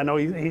week. Yeah, no,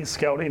 he's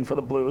scouting for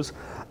the Blues.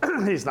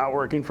 He's not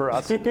working for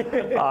us.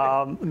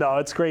 No,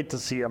 it's great to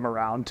see him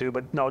around too.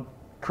 But no,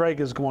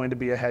 Craig is going to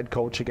be a head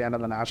coach again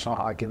in the National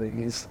Hockey League.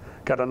 He's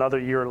got another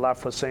year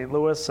left with St.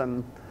 Louis,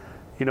 and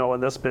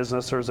in this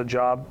business, there's a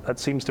job that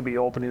seems to be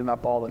opening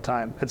up all the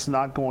time. It's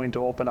not going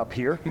to open up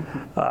here.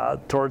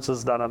 Torts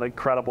has done an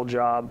incredible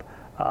job.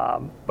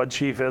 But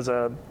Chief is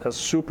a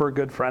super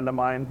good friend of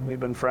mine. We've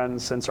been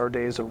friends since our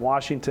days in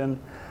Washington.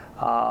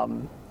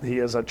 He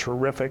is a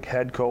terrific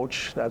head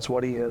coach. That's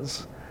what he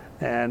is.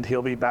 And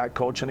he'll be back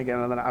coaching again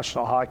in the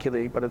National Hockey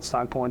League, but it's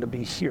not going to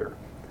be here.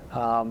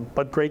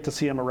 But great to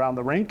see him around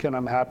the rink, and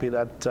I'm happy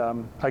that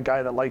a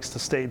guy that likes to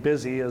stay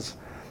busy is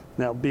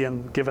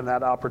being given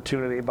that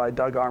opportunity by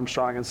Doug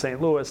Armstrong in St.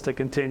 Louis to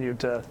continue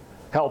to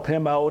help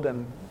him out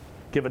and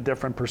give a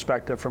different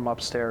perspective from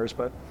upstairs.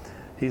 But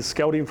he's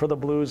scouting for the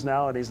Blues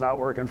now, and he's not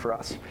working for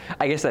us.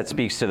 I guess that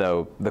speaks to,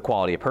 though, the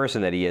quality of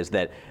person that he is,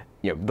 that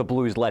the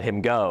Blues let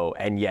him go,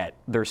 and yet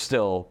they're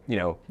still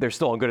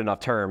on good enough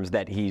terms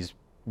that he's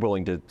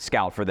willing to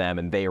scout for them,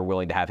 and they are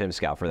willing to have him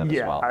scout for them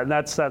as well. Yeah, and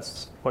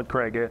that's what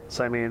Craig is.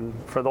 I mean,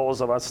 for those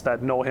of us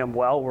that know him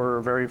well, we're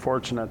very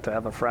fortunate to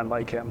have a friend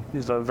like him.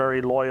 He's a very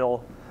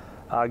loyal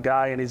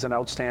guy, and he's an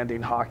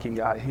outstanding hockey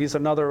guy. He's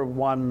another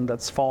one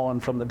that's fallen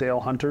from the Dale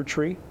Hunter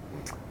tree,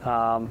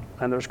 and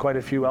there's quite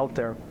a few out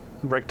there.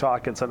 Rick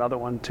Tocchet's another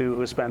one too,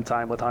 who spent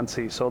time with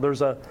Huntsy. So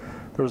there's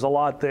a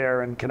lot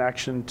there in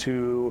connection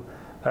to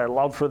a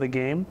love for the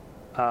game,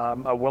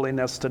 a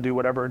willingness to do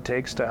whatever it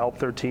takes to help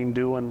their team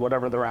do and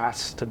whatever they're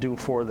asked to do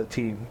for the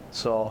team.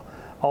 So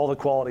all the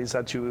qualities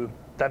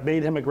that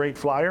made him a great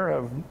Flyer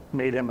have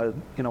made him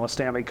a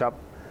Stanley Cup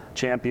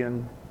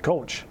champion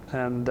coach.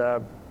 And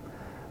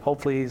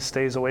hopefully he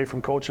stays away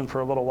from coaching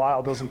for a little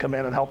while, doesn't come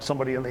in and help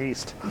somebody in the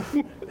East.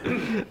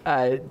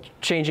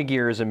 Changing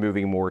gears and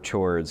moving more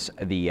towards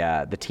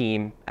the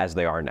team as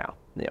they are now.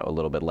 A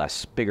little bit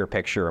less bigger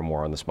picture and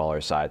more on the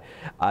smaller side.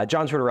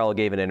 John Tortorella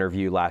gave an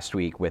interview last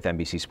week with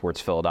NBC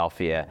Sports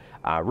Philadelphia.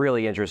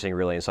 Really interesting,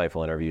 really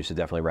insightful interview, so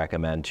definitely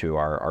recommend to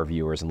our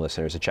viewers and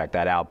listeners to check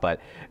that out. But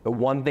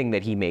one thing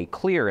that he made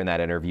clear in that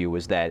interview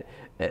was that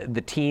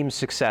the team's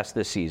success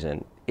this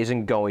season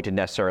isn't going to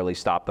necessarily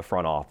stop the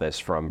front office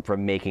from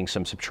making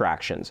some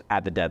subtractions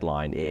at the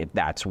deadline if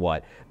that's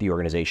what the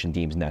organization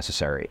deems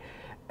necessary.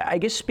 I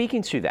guess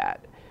speaking to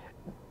that,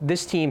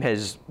 this team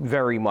has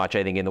very much,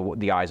 I think, in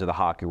the eyes of the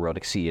hockey world,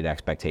 exceeded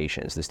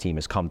expectations. This team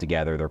has come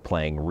together. They're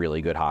playing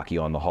really good hockey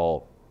on the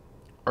whole.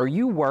 Are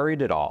you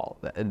worried at all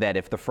that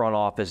if the front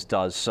office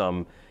does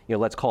some,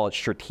 let's call it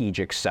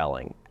strategic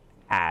selling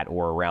at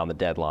or around the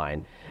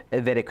deadline,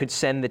 that it could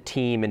send the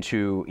team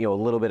into, a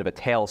little bit of a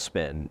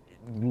tailspin,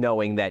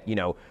 knowing that,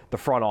 the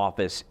front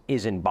office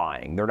isn't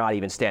buying. They're not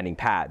even standing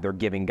pat. They're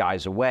giving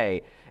guys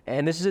away.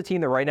 And this is a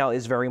team that right now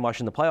is very much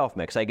in the playoff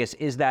mix. I guess,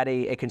 is that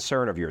a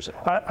concern of yours at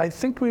all? I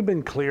think we've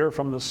been clear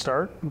from the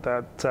start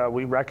that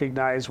we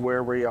recognize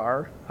where we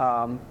are.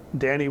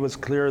 Danny was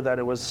clear that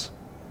it was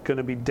going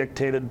to be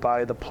dictated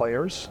by the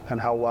players and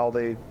how well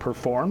they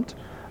performed.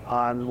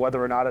 on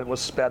whether or not it was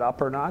sped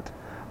up or not.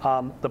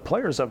 The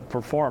players have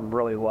performed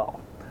really well.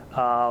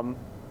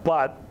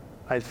 But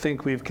I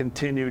think we've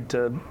continued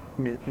to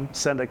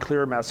send a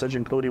clear message,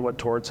 including what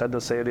Torts had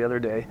to say the other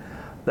day,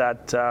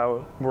 that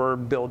we're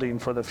building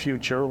for the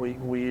future.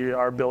 We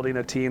are building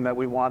a team that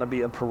we want to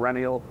be a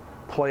perennial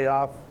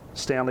playoff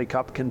Stanley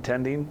Cup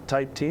contending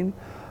type team.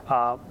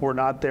 We're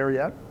not there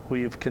yet.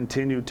 We've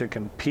continued to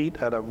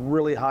compete at a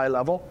really high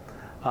level.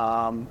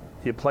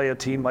 You play a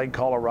team like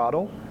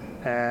Colorado,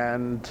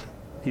 and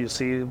you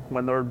see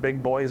when their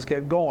big boys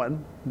get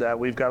going that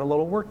we've got a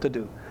little work to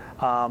do.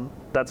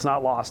 That's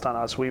not lost on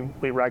us. We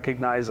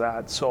recognize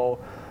that. So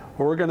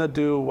we're going to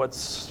do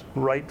what's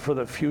right for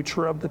the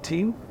future of the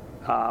team.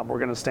 We're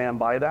going to stand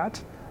by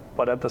that.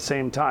 But at the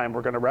same time,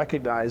 we're going to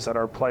recognize that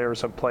our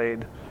players have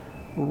played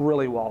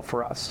really well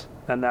for us,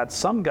 and that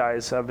some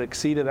guys have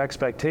exceeded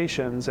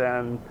expectations,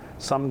 and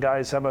some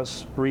guys have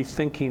us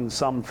rethinking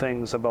some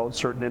things about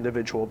certain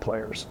individual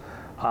players.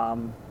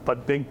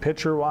 But big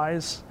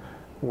picture-wise,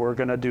 we're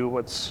going to do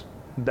what's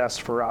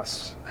best for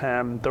us.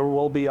 And there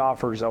will be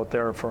offers out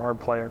there for our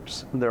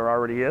players. There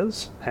already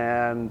is,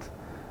 and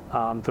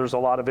there's a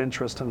lot of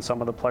interest in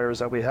some of the players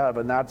that we have,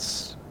 and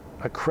that's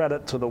a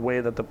credit to the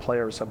way that the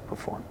players have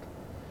performed.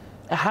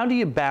 How do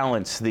you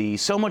balance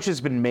so much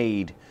has been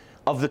made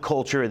of the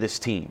culture of this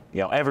team?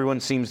 Everyone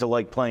seems to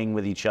like playing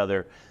with each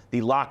other.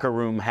 The locker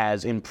room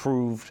has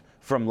improved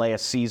from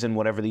last season,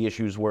 whatever the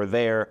issues were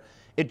there.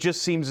 It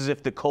just seems as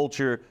if the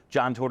culture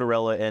John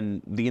Tortorella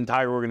and the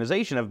entire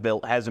organization have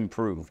built has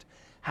improved.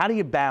 How do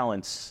you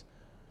balance,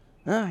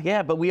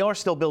 but we are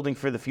still building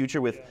for the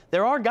future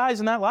there are guys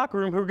in that locker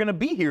room who are going to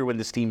be here when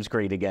this team's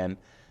great again.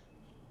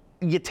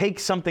 You take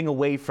something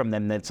away from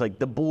them that's like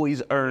the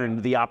boys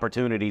earned the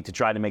opportunity to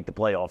try to make the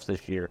playoffs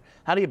this year.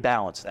 How do you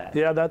balance that?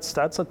 Yeah, that's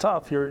a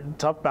tough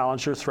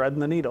balance. You're threading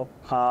the needle,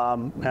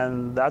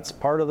 and that's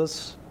part of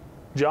this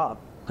job.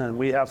 And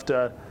we have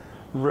to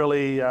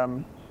really,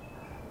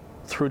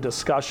 through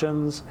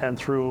discussions and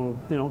through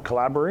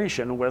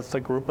collaboration with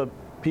a group of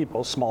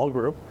people, small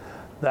group,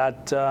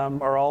 that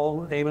are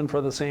all aiming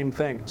for the same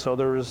thing. So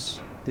there's,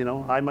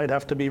 I might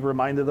have to be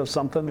reminded of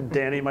something.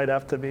 Danny might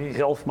have to be.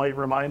 Hilf might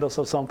remind us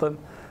of something,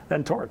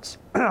 and Torts.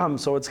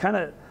 So it's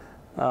kind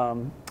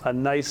of a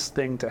nice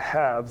thing to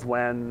have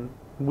when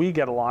we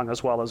get along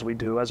as well as we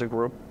do as a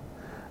group.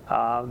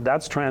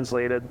 That's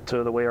translated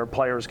to the way our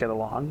players get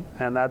along,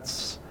 and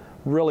that's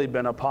really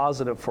been a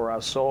positive for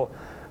us. So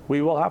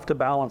we will have to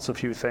balance a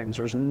few things.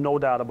 There's no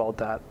doubt about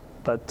that.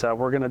 But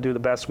we're going to do the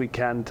best we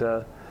can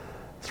to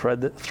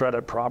thread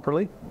it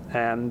properly,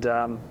 and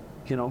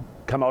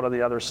come out of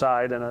the other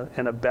side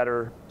in a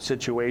better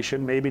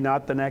situation. Maybe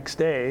not the next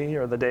day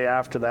or the day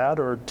after that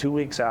or 2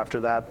 weeks after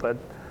that, but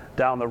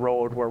down the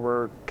road where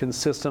we're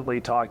consistently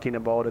talking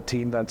about a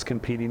team that's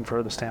competing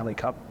for the Stanley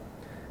Cup.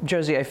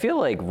 Josie, I feel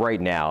like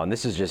right now, and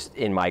this is just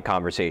in my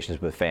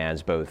conversations with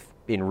fans, both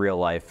in real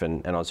life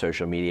and on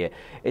social media,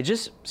 it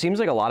just seems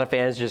like a lot of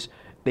fans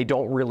they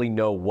don't really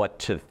know what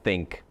to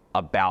think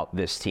about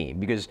this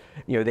team, because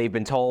they've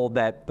been told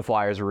that the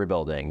Flyers are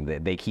rebuilding.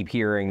 They keep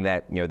hearing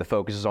that the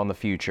focus is on the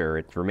future.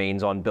 It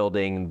remains on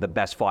building the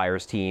best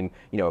Flyers team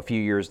a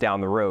few years down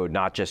the road,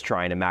 not just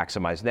trying to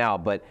maximize now.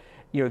 But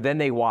then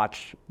they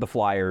watch the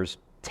Flyers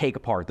take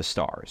apart the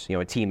Stars,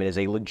 a team that is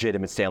a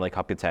legitimate Stanley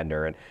Cup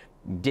contender and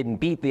didn't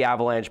beat the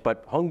Avalanche,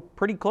 but hung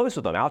pretty close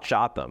with them,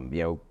 outshot them,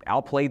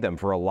 outplayed them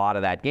for a lot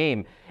of that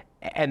game.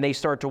 And they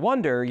start to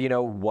wonder,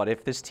 what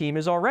if this team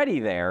is already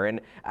there?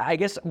 And I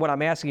guess what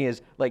I'm asking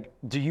is,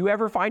 do you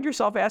ever find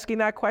yourself asking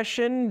that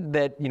question,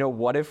 that,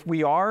 what if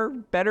we are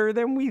better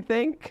than we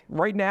think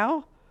right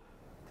now?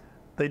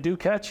 They do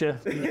catch you.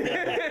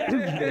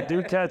 They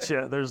do catch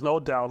you. There's no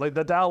doubt.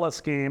 The Dallas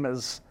game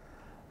is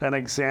an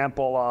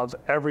example of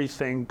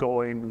everything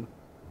going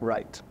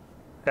right.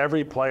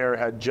 Every player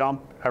had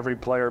jump. Every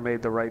player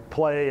made the right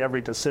play.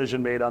 Every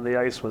decision made on the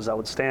ice was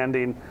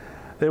outstanding.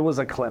 It was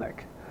a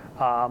clinic.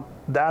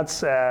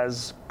 That's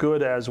as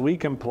good as we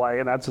can play,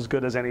 and that's as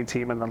good as any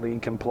team in the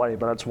league can play,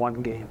 but it's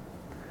one game.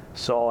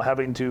 So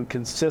having to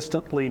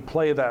consistently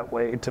play that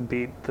way to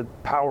beat the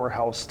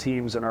powerhouse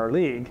teams in our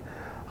league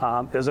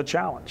is a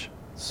challenge.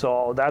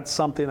 So that's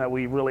something that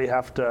we really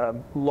have to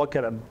look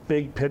at a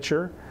big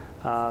picture,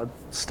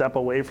 step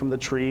away from the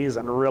trees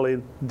and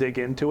really dig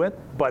into it.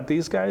 But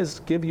these guys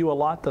give you a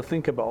lot to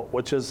think about,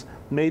 which has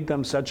made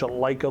them such a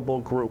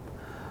likable group.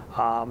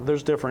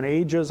 There's different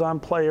ages on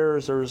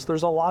players.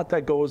 There's a lot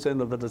that goes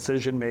into the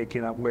decision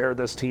making on where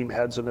this team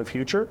heads in the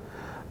future,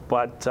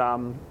 but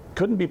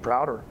couldn't be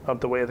prouder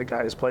of the way the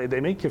guys played. They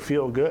make you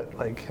feel good.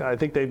 I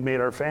think they've made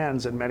our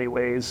fans in many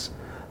ways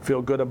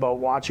feel good about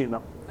watching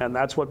them, and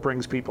that's what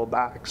brings people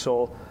back.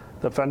 So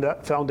the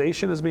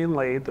foundation is being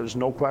laid. There's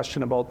no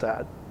question about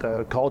that.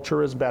 The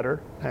culture is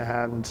better,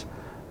 and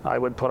I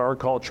would put our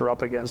culture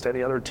up against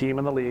any other team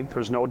in the league.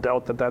 There's no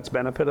doubt that that's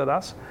benefited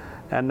us.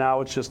 And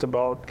now it's just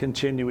about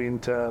continuing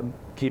to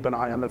keep an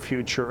eye on the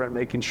future and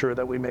making sure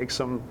that we make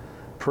some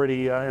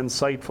pretty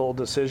insightful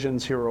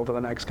decisions here over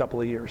the next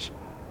couple of years.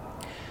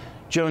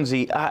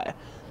 Jonesy,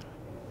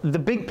 the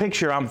big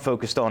picture I'm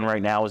focused on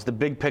right now is the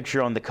big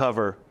picture on the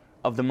cover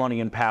of the Money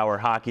and Power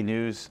Hockey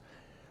News.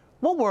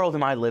 What world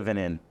am I living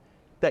in?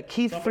 That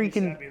Keith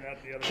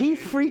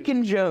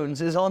freaking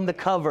Jones is on the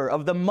cover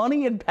of the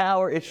Money and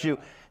Power issue.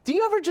 Do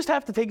you ever just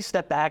have to take a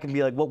step back and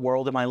be like, what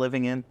world am I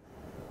living in?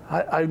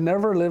 I've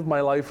never lived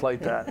my life like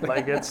that.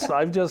 Like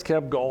I've just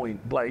kept going.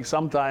 Like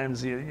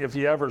sometimes if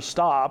you ever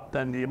stop,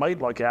 then you might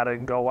look at it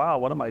and go, wow,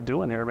 what am I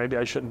doing here? Maybe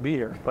I shouldn't be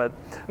here. But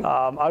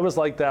I was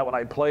like that when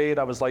I played.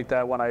 I was like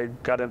that when I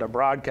got into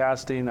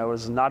broadcasting. I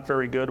was not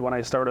very good when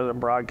I started in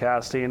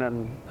broadcasting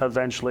and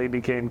eventually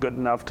became good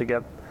enough to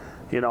get,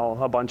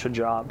 a bunch of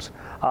jobs.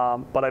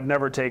 But I've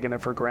never taken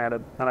it for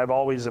granted. And I've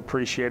always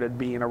appreciated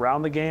being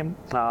around the game.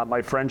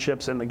 My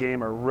friendships in the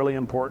game are really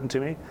important to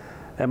me.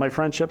 And my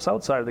friendships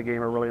outside of the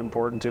game are really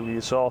important to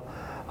me. So,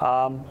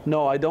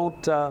 no, I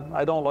don't.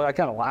 I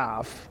kind of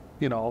laugh,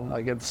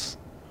 like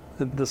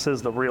this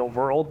is the real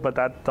world, but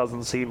that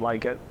doesn't seem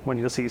like it when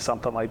you see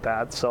something like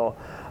that. So,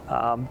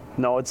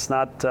 no, it's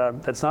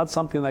not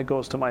something that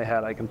goes to my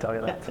head. I can tell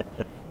you that.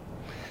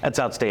 That's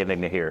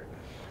outstanding to hear.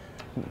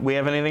 We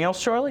have anything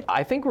else, Charlie?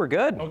 I think we're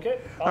good. Okay.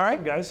 Awesome, all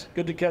right, guys.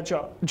 Good to catch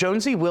up.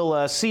 Jonesy,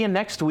 we'll see you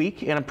next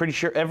week, and I'm pretty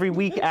sure every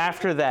week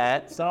after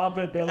that. Stop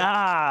it, Billy.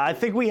 I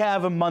think we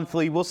have a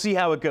monthly. We'll see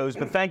how it goes.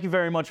 But thank you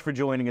very much for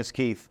joining us,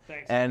 Keith.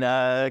 Thanks.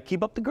 And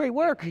keep up the great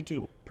work. You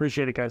too.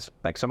 Appreciate it, guys.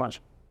 Thanks so much.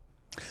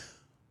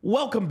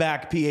 Welcome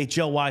back,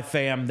 PHLY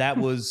fam. That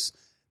was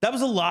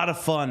a lot of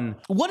fun.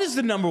 What is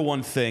the number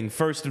one thing,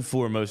 first and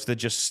foremost, that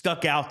just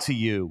stuck out to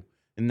you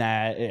in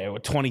that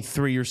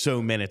 23 or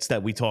so minutes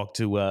that we talked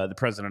to the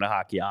president of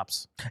Hockey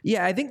Ops?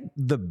 Yeah, I think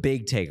the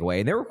big takeaway,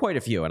 and there were quite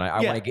a few, and I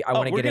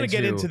want to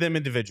get into them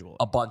individually.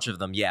 A bunch of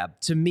them, yeah.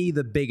 To me,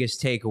 the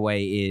biggest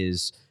takeaway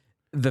is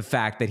the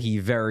fact that he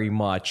very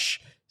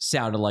much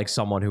sounded like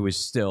someone who is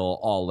still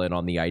all in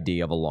on the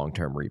idea of a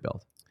long-term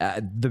rebuild.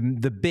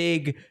 The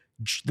big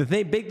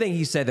thing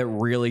he said that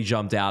really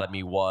jumped out at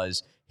me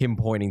was him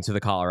pointing to the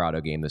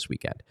Colorado game this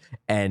weekend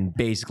and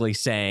basically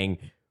saying,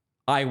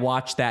 I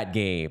watched that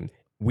game.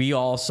 We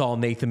all saw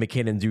Nathan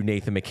MacKinnon do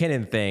Nathan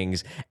MacKinnon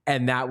things,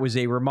 and that was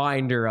a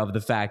reminder of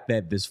the fact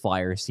that this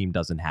Flyers team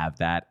doesn't have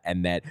that,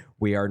 and that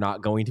we are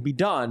not going to be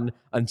done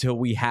until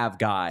we have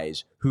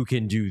guys who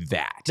can do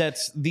that.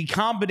 That's the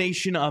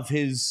combination of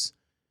his,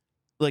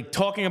 like,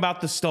 talking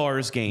about the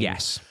Stars game.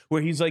 Yes.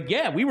 Where he's like,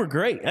 yeah, we were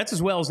great. That's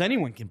as well as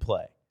anyone can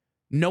play.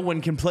 No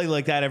one can play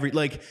like that every or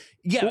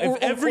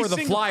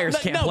the Flyers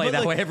can't play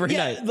that way every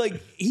night.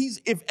 Like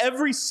if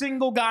every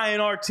single guy in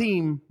our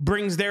team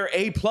brings their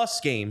A+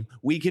 game,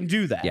 we can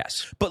do that.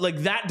 Yes. But like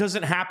that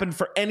doesn't happen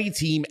for any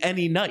team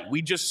any night.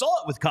 We just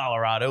saw it with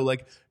Colorado.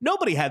 Like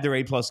nobody had their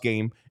A+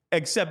 game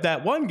except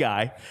that one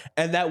guy,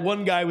 and that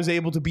one guy was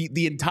able to beat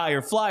the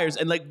entire Flyers.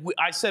 And like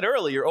I said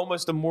earlier,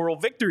 almost a moral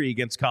victory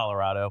against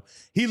Colorado.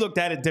 He looked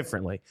at it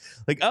differently.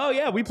 Like, oh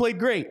yeah, we played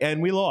great and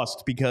we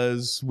lost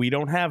because we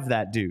don't have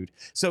that dude.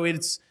 So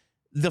it's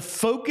the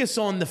focus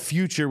on the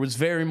future was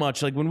very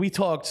much like when we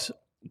talked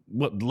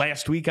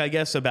last week, I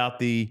guess, about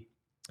the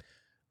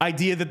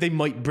idea that they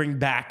might bring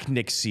back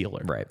Nick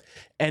Seeler. Right.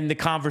 And the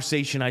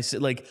conversation I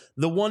said, like,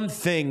 the one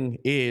thing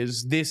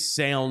is this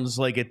sounds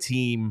like a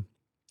team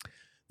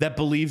that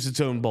believes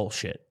its own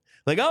bullshit.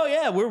 Like, oh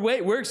yeah,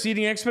 we're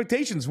exceeding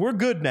expectations. We're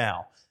good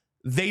now.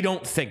 They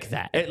don't think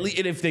that. At least,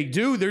 and if they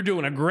do, they're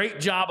doing a great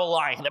job of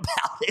lying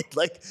about it.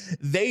 Like,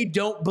 they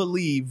don't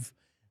believe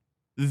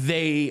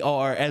they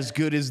are as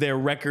good as their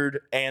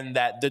record and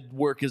that the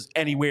work is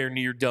anywhere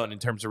near done in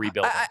terms of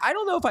rebuilding. I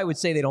don't know if I would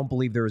say they don't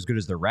believe they're as good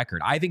as their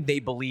record. I think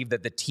they believe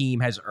that the team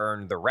has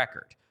earned the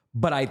record.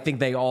 But I think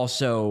they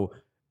also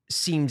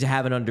seem to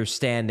have an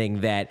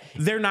understanding that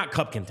they're not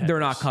cup contenders.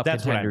 They're not cup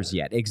contenders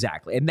yet.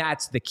 Exactly. And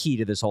that's the key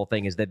to this whole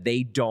thing, is that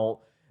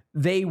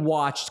they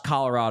watched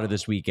Colorado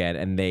this weekend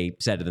and they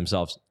said to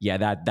themselves,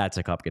 yeah, that's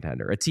a cup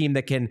contender. A team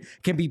that can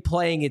be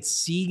playing its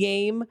C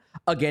game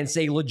against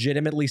a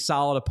legitimately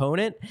solid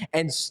opponent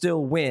and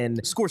still win.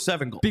 Score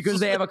 7 goals. Because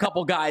they have a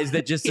couple guys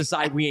that just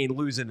decide we ain't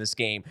losing this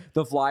game.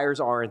 The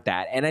Flyers aren't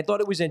that. And I thought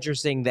it was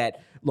interesting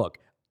that, look,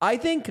 I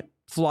think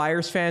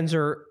Flyers fans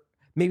are,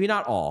 maybe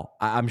not all,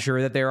 I'm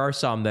sure that there are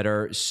some that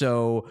are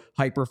so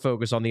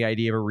hyper-focused on the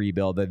idea of a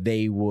rebuild that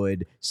they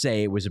would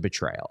say it was a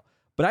betrayal.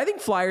 But I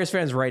think Flyers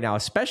fans right now,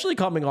 especially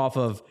coming off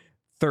of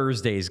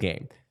Thursday's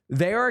game,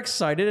 they are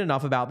excited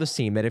enough about this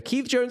team that if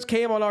Keith Jones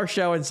came on our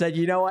show and said,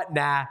 you know what,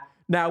 nah,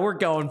 we're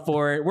going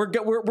for it.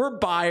 We're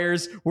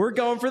buyers. We're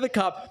going for the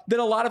cup. Then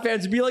a lot of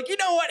fans would be like, you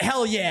know what?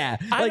 Hell yeah.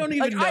 I don't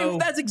even know.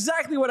 That's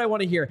exactly what I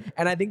want to hear.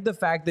 And I think the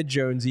fact that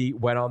Jonesy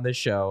went on this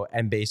show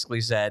and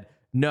basically said,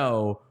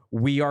 no,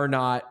 we are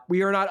not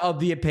of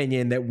the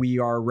opinion that we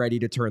are ready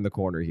to turn the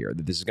corner here,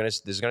 that this is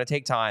going to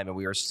take time, and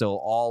we are still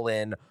all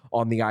in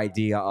on the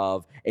idea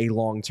of a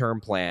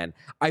long-term plan.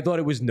 I thought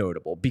it was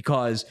notable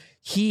because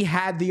he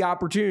had the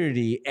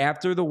opportunity,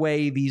 after the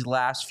way these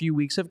last few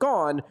weeks have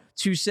gone,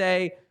 to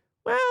say,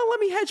 well, let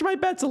me hedge my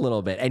bets a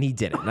little bit. And he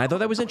didn't. And I thought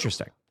that was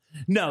interesting.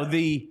 No,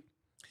 the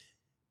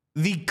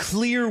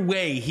clear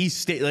way he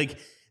stayed, like,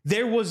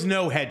 there was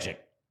no hedging.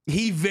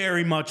 He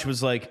very much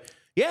was like,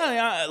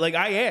 Yeah, like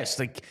I asked,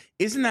 like,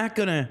 isn't that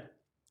gonna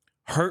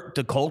hurt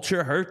the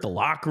culture, hurt the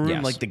locker room?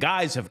 Yes. Like the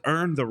guys have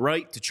earned the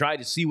right to try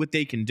to see what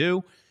they can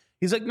do.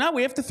 He's like, no,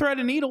 we have to thread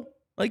a needle.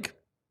 Like,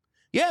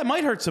 yeah, it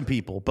might hurt some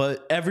people,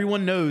 but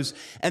everyone knows.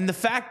 And the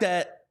fact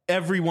that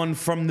everyone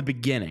from the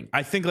beginning,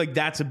 I think like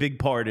that's a big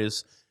part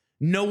is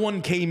no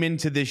one came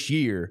into this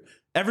year.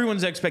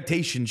 Everyone's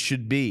expectations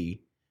should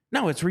be,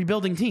 no, it's a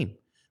rebuilding team.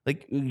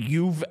 Like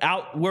you've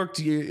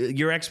outworked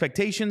your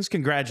expectations.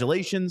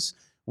 Congratulations.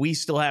 We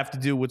still have to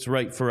do what's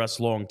right for us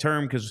long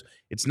term because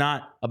it's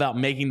not about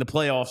making the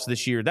playoffs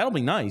this year. That'll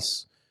be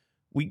nice.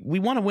 We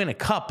want to win a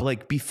cup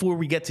like before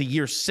we get to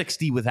year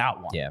 60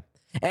 without one. Yeah.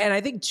 And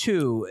I think,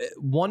 too,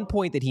 one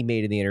point that he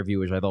made in the interview,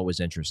 which I thought was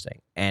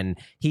interesting, and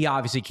he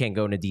obviously can't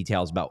go into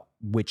details about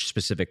which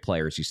specific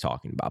players he's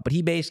talking about, but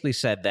he basically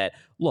said that,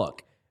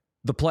 look,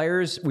 the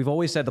players, we've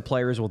always said the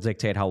players will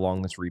dictate how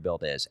long this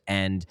rebuild is.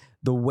 And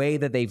the way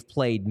that they've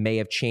played may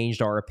have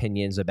changed our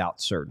opinions about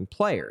certain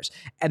players.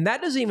 And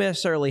that doesn't even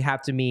necessarily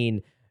have to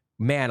mean,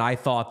 man, I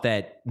thought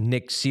that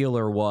Nick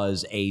Sealer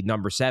was a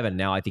number 7.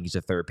 Now I think he's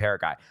a third pair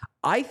guy.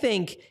 I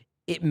think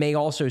it may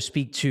also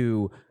speak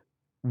to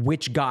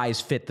which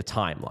guys fit the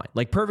timeline.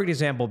 Like perfect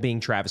example being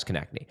Travis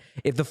Konechny.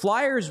 If the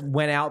Flyers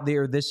went out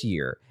there this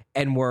year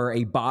and were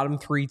a bottom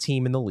 3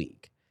 team in the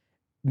league,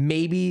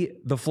 maybe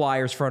the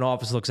Flyers front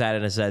office looks at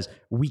it and says,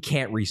 we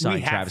can't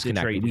re-sign Travis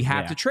Konechny. We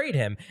have to trade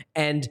him.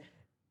 And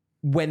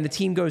when the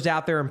team goes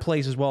out there and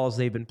plays as well as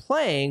they've been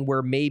playing,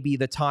 where maybe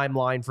the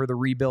timeline for the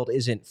rebuild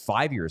isn't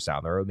 5 years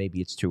down the road,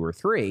 maybe it's 2 or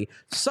 3,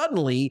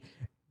 suddenly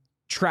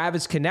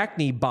Travis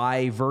Konechny,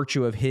 by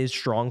virtue of his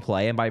strong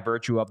play and by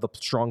virtue of the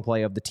strong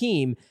play of the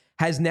team,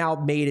 has now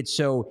made it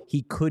so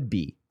he could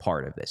be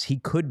part of this. He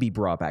could be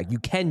brought back. You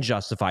can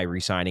justify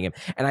re-signing him.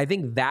 And I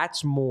think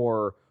that's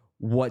more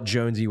what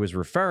Jonesy was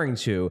referring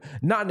to.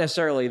 Not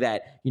necessarily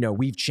that,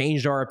 we've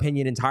changed our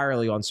opinion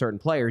entirely on certain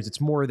players.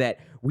 It's more that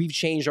we've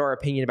changed our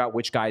opinion about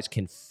which guys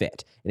can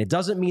fit. And it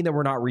doesn't mean that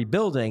we're not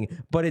rebuilding,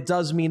 but it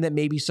does mean that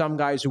maybe some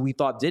guys who we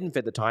thought didn't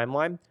fit the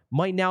timeline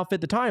might now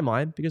fit the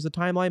timeline because the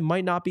timeline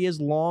might not be as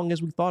long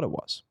as we thought it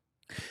was.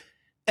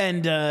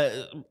 And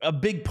a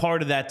big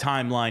part of that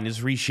timeline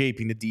is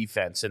reshaping the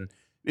defense. And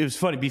it was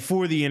funny.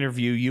 Before the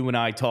interview, you and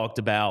I talked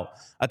about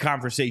a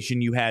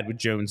conversation you had with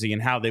Jonesy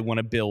and how they want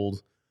to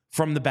build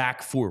from the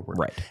back forward.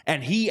 Right.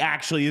 And he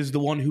actually is the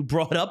one who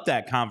brought up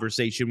that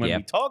conversation when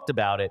we talked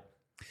about it.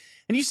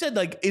 And you said,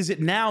 like, is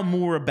it now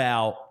more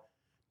about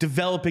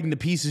developing the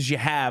pieces you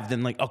have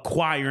than like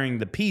acquiring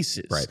the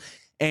pieces? Right.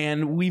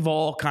 And we've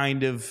all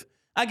kind of,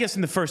 I guess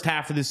in the first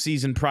half of this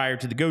season prior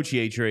to the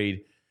Gauthier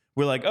trade,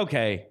 we're like,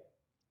 okay,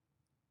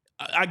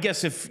 I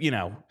guess if,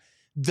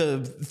 the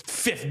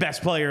 5th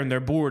best player on their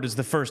board is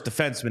the first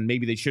defenseman,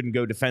 maybe they shouldn't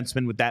go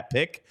defenseman with that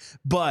pick.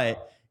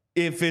 But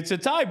if it's a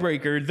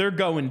tiebreaker, they're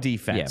going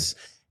defense.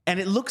 Yeah. And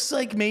it looks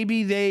like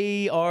maybe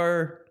they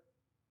are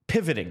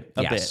pivoting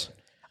a bit.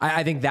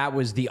 I think that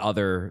was the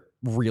other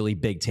really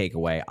big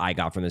takeaway I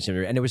got from this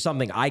interview. And it was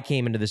something I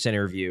came into this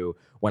interview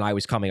when I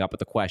was coming up with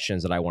the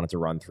questions that I wanted to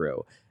run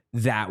through.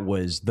 That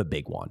was the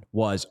big one,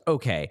 was,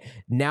 okay,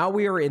 now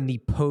we are in the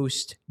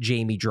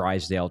post-Jamie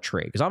Drysdale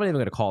trade. Because I'm not even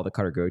going to call it the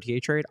Cutter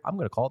Gauthier trade. I'm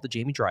going to call it the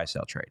Jamie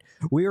Drysdale trade.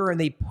 We are in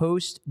the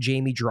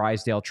post-Jamie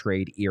Drysdale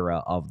trade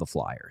era of the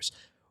Flyers.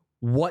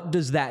 What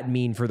does that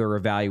mean for their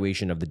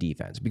evaluation of the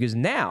defense? Because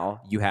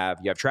now you have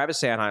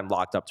Travis Sanheim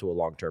locked up to a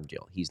long-term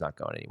deal. He's not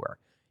going anywhere.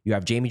 You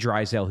have Jamie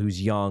Drysdale,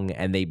 who's young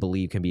and they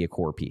believe can be a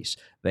core piece.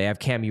 They have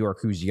Cam York,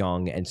 who's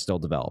young and still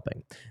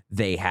developing.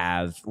 They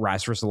have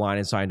Rasmus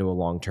Ristolainen signed to a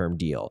long-term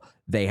deal.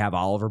 They have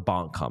Oliver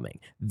Bonk coming.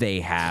 They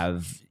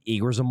have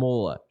Igor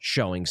Zamola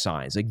showing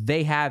signs. Like,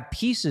 they have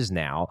pieces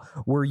now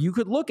where you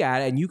could look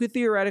at it and you could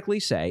theoretically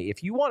say,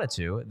 if you wanted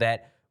to,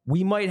 that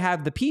we might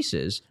have the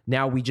pieces.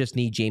 Now we just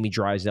need Jamie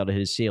Drysdale to hit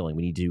his ceiling.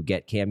 We need to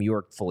get Cam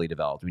York fully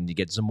developed. We need to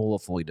get Zamola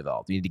fully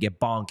developed. We need to get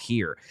Bonk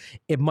here.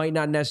 It might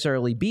not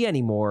necessarily be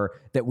anymore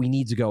that we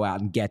need to go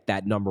out and get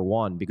that number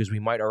 1 because we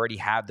might already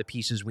have the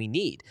pieces we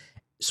need.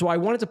 So I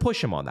wanted to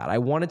push him on that. I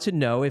wanted to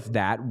know if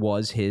that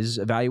was his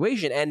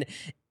evaluation. And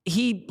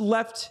he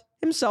left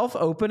himself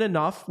open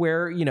enough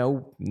where,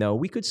 no,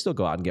 we could still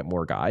go out and get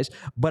more guys.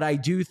 But I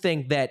do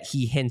think that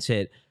he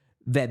hinted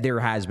that there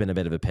has been a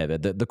bit of a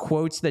pivot. The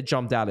quotes that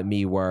jumped out at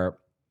me were,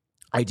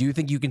 I do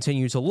think you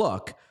continue to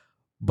look,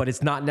 but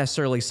it's not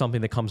necessarily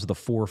something that comes to the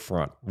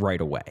forefront right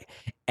away.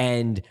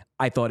 And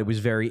I thought it was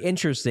very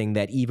interesting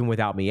that even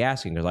without me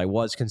asking, because I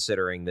was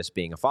considering this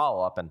being a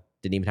follow-up and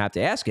didn't even have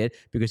to ask it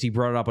because he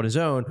brought it up on his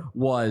own,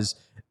 was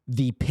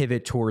the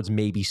pivot towards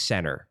maybe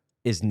center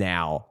is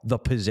now the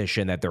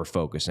position that they're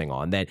focusing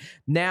on. That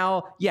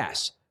now,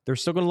 yes, they're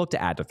still going to look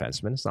to add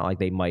defensemen. It's not like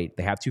they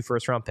have 2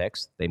 first-round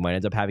picks. They might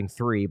end up having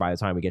 3 by the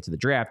time we get to the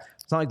draft.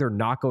 It's not like they're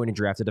not going to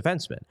draft a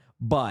defenseman.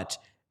 But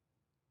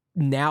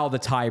Now the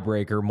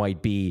tiebreaker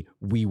might be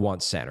we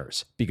want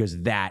centers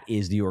because that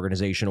is the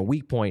organizational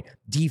weak point.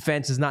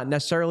 Defense is not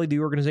necessarily the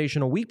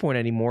organizational weak point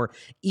anymore,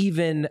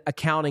 even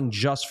accounting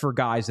just for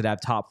guys that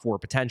have top 4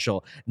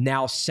 potential.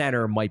 Now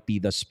center might be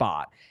the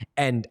spot.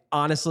 And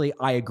honestly,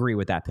 I agree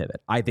with that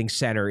pivot. I think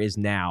center is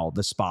now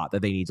the spot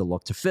that they need to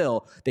look to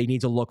fill. They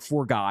need to look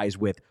for guys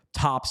with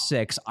top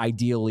 6,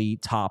 ideally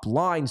top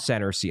line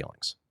center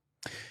ceilings.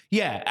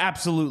 Yeah,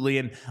 absolutely.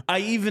 And I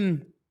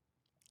even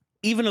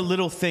a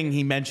little thing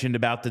he mentioned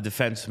about the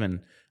defenseman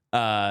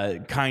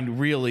kind of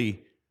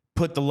really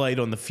put the light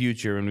on the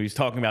future. And he was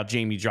talking about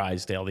Jamie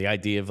Drysdale, the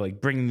idea of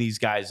like bringing these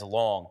guys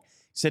along.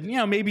 He said,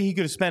 maybe he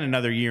could have spent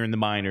another year in the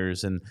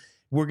minors, and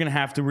we're going to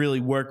have to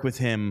really work with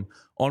him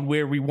on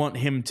where we want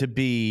him to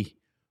be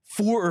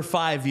 4 or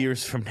 5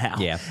 years from now.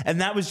 Yeah.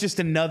 And that was just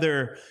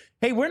another,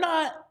 hey,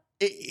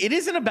 it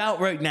isn't about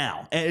right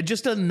now.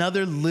 Just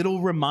another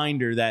little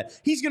reminder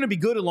that he's going to be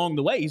good along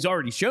the way. He's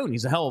already shown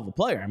he's a hell of a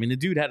player. I mean, the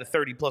dude had a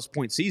 30-plus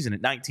point season at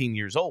 19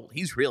 years old.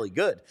 He's really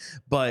good.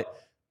 But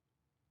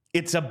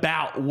it's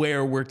about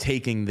where we're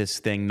taking this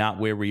thing, not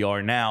where we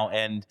are now.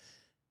 And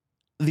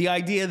the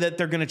idea that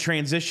they're going to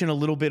transition a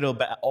little bit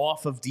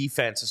off of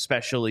defense,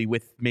 especially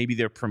with maybe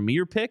their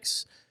premier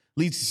picks,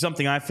 leads to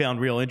something I found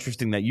real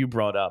interesting that you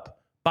brought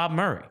up, Bob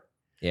Murray.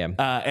 Yeah.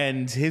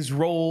 And his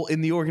role in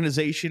the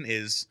organization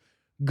is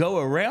go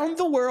around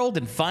the world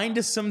and find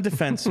us some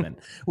defensemen,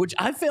 which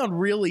I found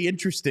really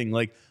interesting.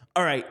 Like,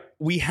 all right,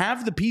 we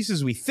have the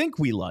pieces we think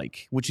we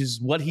like, which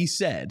is what he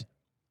said.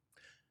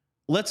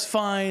 Let's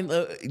find,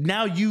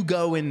 now you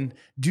go and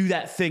do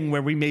that thing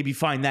where we maybe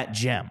find that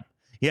gem.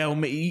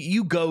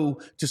 You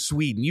go to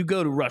Sweden, you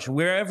go to Russia,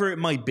 wherever it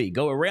might be.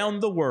 Go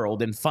around the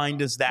world and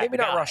find us that Maybe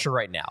guy. not Russia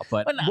right now,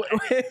 but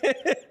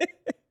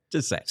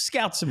just say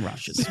scout some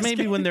Russians.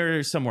 Maybe when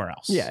they're somewhere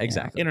else. Yeah,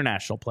 exactly.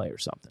 International play or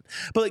something.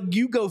 But like,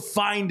 you go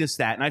find us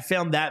that. And I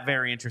found that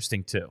very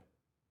interesting too.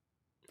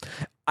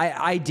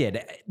 I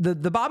did.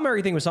 The Bob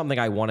Murray thing was something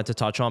I wanted to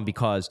touch on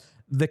because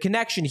the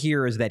connection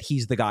here is that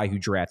he's the guy who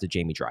drafted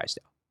Jamie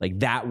Drysdale. Like,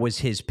 that was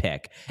his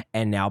pick.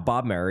 And now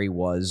Bob Murray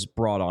was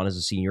brought on as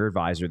a senior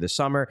advisor this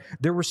summer.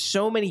 There were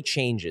so many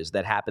changes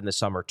that happened this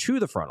summer to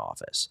the front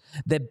office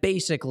that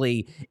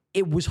basically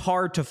it was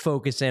hard to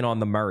focus in on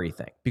the Murray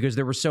thing because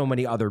there were so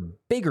many other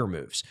bigger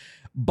moves.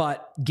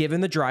 But given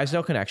the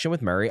Drysdale connection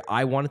with Murray,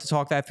 I wanted to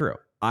talk that through.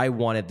 I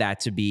wanted that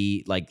to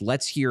be like,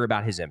 let's hear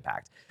about his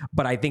impact.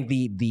 But I think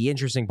the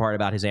interesting part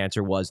about his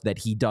answer was that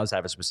he does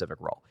have a specific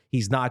role.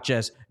 He's not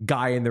just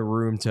guy in the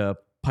room to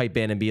pipe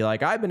in and be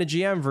like, I've been a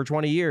GM for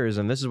 20 years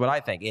and this is what I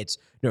think. It's,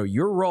 no,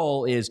 your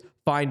role is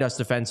find us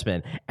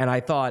defensemen. And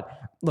I thought,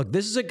 look,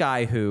 this is a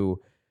guy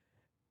who,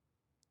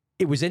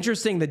 it was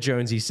interesting that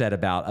Jonesy said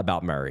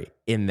about Murray,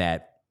 in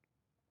that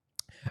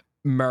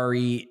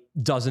Murray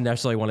doesn't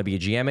necessarily want to be a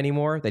GM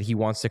anymore, that he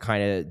wants to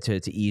kind of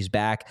to ease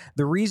back.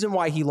 The reason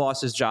why he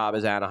lost his job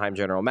as Anaheim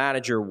general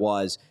manager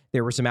was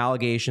there were some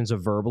allegations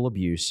of verbal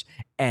abuse.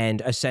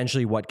 And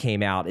essentially what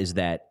came out is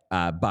that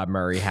Bob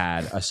Murray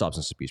had a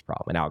substance abuse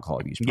problem, an alcohol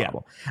abuse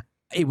problem. Yeah.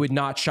 It would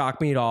not shock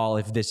me at all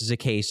if this is a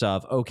case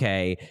of,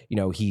 okay,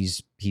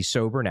 he's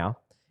sober now.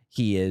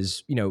 He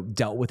is,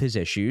 dealt with his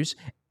issues,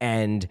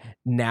 and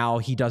now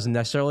he doesn't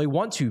necessarily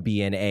want to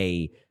be in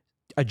a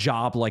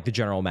job like the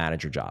general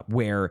manager job,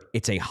 where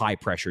it's a high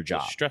pressure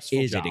job. Stressful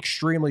It is job. an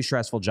extremely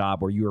stressful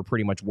job where you are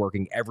pretty much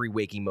working every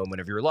waking moment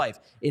of your life.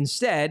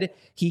 Instead,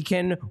 he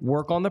can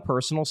work on the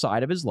personal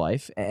side of his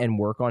life and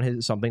work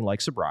on something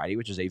like sobriety,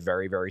 which is a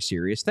very, very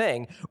serious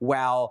thing,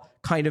 while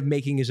kind of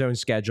making his own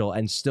schedule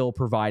and still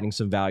providing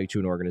some value to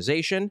an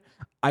organization.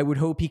 I would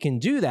hope he can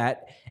do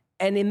that.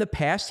 And in the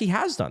past, he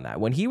has done that.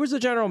 When he was the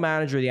general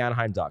manager of the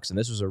Anaheim Ducks, and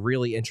this was a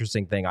really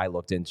interesting thing I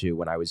looked into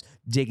when I was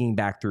digging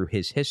back through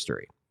his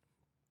history.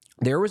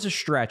 There was a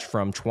stretch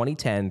from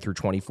 2010 through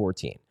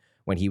 2014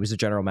 when he was the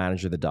general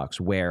manager of the Ducks,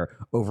 where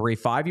over a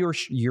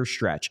 5-year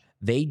stretch,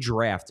 they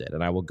drafted,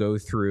 and I will go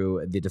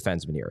through the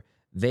defensemen here.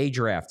 They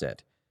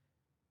drafted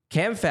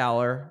Cam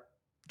Fowler,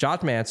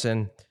 Josh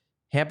Manson,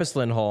 Hampus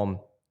Lindholm,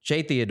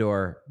 Shea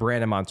Theodore,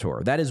 Brandon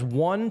Montour. That is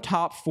one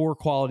top 4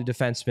 quality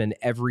defenseman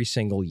every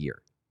single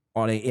year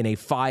in a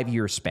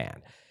 5-year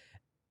span.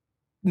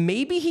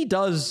 Maybe he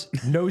does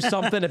know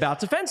something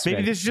about defensemen.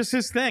 Maybe it's just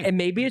his thing. And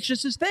maybe it's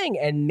just his thing.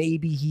 And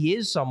maybe he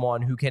is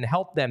someone who can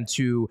help them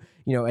to,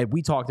 and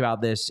we talked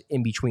about this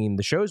in between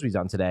the shows we've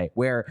done today,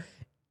 where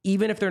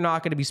even if they're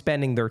not going to be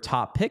spending their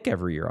top pick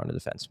every year on a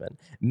defenseman,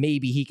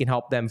 maybe he can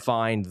help them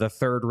find the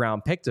 3rd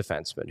round pick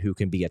defenseman who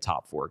can be a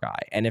top 4 guy.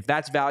 And if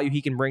that's value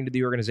he can bring to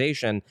the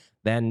organization,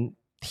 then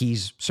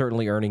he's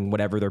certainly earning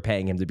whatever they're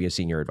paying him to be a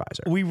senior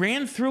advisor. We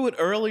ran through it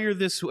earlier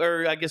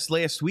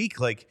last week.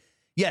 Like,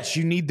 yes,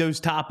 you need those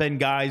top-end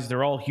guys.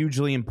 They're all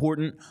hugely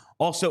important.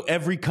 Also,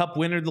 every cup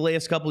winner the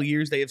last couple of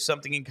years, they have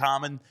something in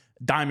common,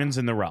 diamonds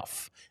in the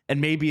rough.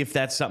 And maybe if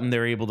that's something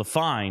they're able to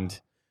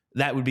find,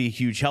 that would be a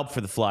huge help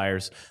for the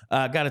Flyers.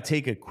 Got to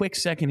take a quick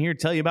second here to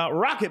tell you about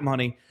Rocket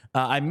Money.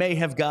 I may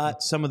have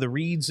got some of the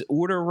Reed's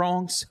order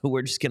wrong, so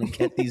we're just going to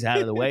get these out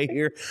of the way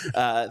here.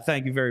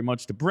 Thank you very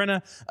much to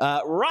Brenna.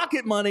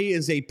 Rocket Money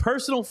is a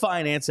personal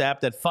finance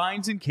app that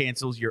finds and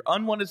cancels your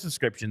unwanted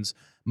subscriptions,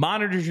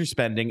 monitors your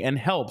spending, and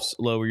helps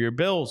lower your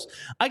bills.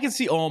 I can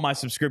see all my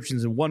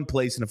subscriptions in one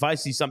place, and if I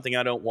see something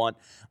I don't want,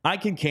 I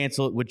can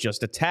cancel it with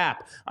just a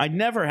tap. I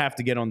never have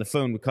to get on the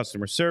phone with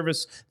customer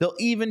service. They'll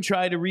even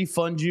try to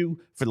refund you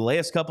for the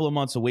last couple of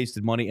months of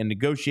wasted money and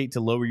negotiate to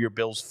lower your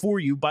bills for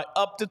you by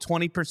up to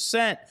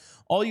 20%.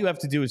 All you have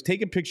to do is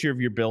take a picture of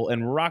your bill,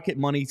 and Rocket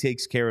Money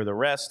takes care of the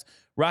rest.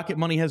 Rocket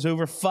Money has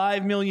over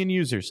 5 million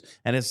users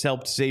and has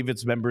helped save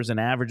its members an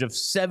average of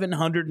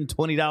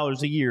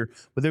 $720 a year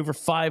with over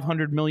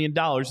 $500 million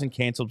in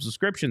canceled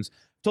subscriptions.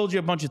 Told you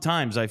a bunch of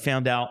times. I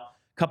found out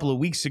a couple of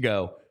weeks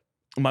ago,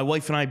 my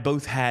wife and I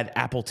both had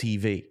Apple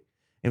TV.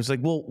 It was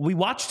like, well, we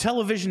watch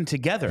television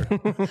together.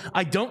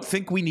 I don't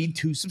think we need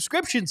 2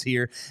 subscriptions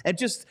here. And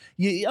just,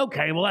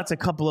 okay, well, that's a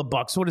couple of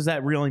bucks. What does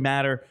that really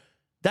matter?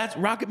 That's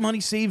Rocket Money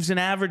saves an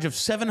average of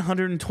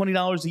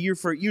 $720 a year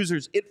for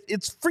users.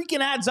 It's freaking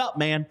adds up,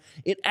 man.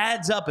 It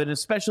adds up. And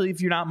especially if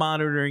you're not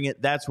monitoring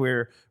it, that's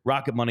where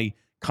Rocket Money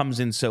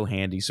comes in so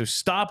handy. So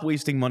stop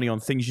wasting money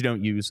on things you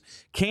don't use.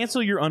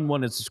 Cancel your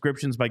unwanted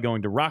subscriptions by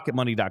going to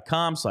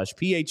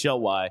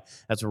rocketmoney.com/PHLY.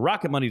 That's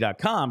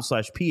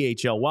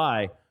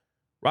rocketmoney.com/PHLY.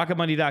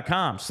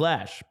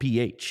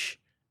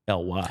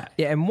 rocketmoney.com/PHLY.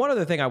 Yeah, and one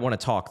other thing I want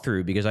to talk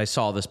through, because I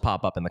saw this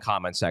pop up in the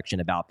comment section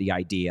about the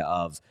idea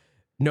of,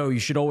 no, you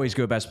should always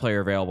go best player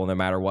available no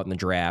matter what in the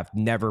draft.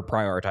 Never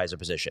prioritize a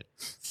position.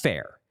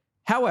 Fair.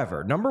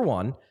 However, number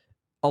one,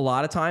 a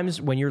lot of times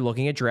when you're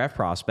looking at draft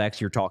prospects,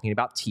 you're talking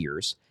about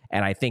tiers.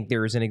 And I think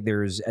there's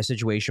a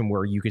situation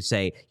where you could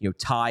say,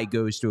 Ty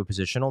goes to a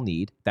positional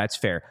need. That's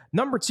fair.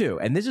 Number two,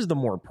 and this is the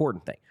more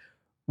important thing.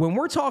 When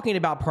we're talking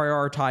about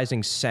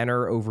prioritizing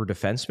center over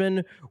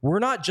defenseman, we're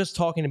not just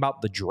talking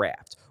about the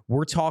draft.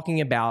 We're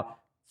talking about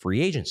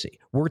free agency.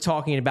 We're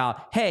talking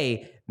about,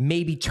 hey,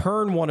 maybe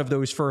turn one of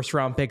those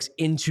first-round picks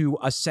into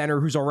a center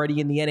who's already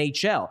in the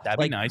NHL. That'd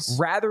be nice.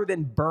 Rather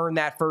than burn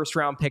that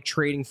first-round pick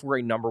trading for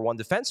a number one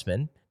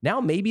defenseman, now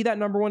maybe that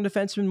number one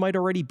defenseman might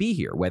already be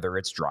here, whether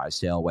it's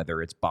Drysdale,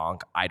 whether it's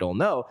Bonk, I don't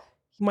know.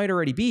 He might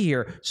already be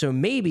here. So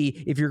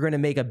maybe if you're going to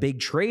make a big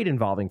trade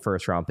involving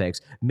first-round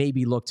picks,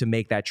 maybe look to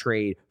make that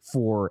trade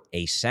for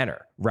a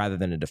center rather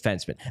than a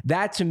defenseman.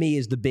 That, to me,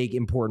 is the big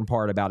important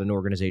part about an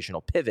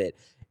organizational pivot.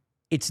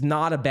 It's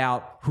not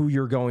about who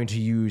you're going to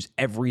use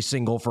every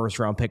single first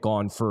round pick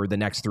on for the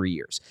next 3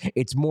 years.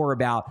 It's more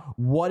about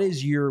what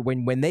is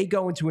when they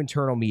go into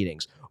internal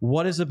meetings,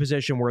 what is the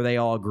position where they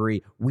all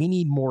agree, we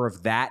need more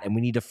of that and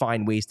we need to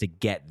find ways to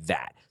get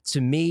that.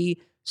 To me,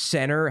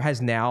 center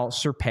has now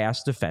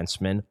surpassed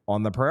defenseman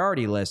on the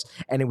priority list.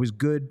 And it was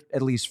good,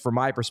 at least from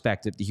my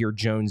perspective, to hear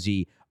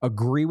Jonesy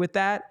agree with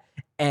that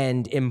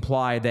and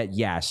imply that,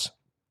 yes,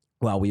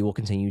 well, we will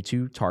continue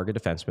to target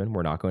defensemen.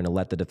 We're not going to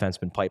let the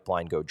defenseman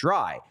pipeline go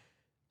dry.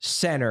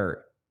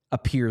 Center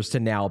appears to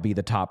now be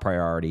the top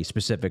priority,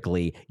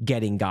 specifically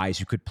getting guys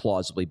who could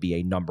plausibly be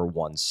a number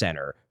one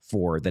center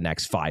for the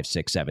next 5,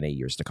 6, 7, 8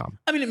 years to come.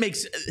 I mean, it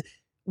makes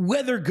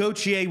whether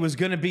Gauthier was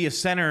going to be a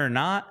center or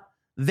not,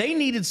 they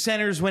needed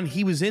centers when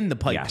he was in the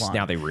pipeline. Yes,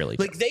 now they really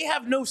do. Like, they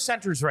have no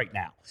centers right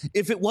now.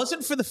 If it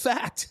wasn't for the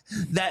fact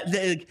that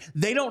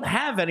they don't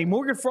have any,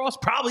 Morgan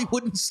Frost probably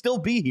wouldn't still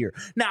be here.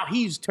 Now,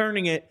 he's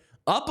turning it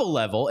up a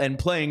level and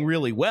playing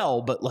really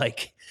well, but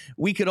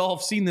we could all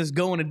have seen this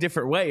go in a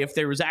different way if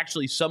there was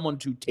actually someone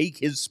to take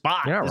his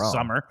spot this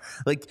summer.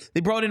 They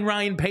brought in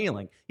Ryan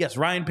Poehling. Yes,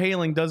 Ryan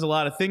Poehling does a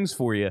lot of things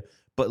for you,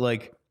 but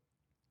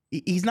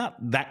he's not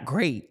that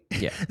great.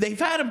 Yeah. They've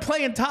had him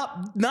playing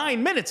top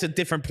 9 minutes at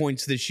different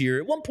points this year.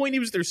 At one point, he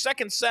was their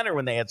second center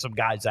when they had some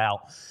guys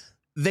out.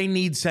 They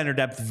need center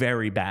depth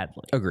very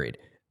badly. Agreed.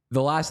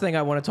 The last thing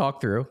I want to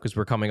talk through, because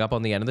we're coming up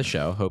on the end of the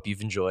show, hope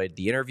you've enjoyed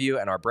the interview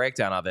and our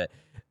breakdown of it.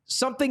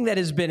 Something that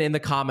has been in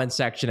the comment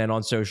section and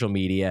on social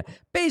media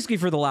basically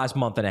for the last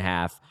month and a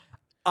half.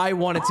 I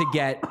wanted to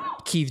get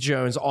Keith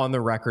Jones on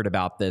the record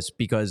about this,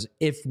 because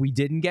if we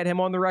didn't get him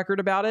on the record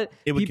about it,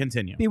 it would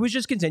continue. It would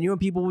just continue, and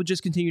people would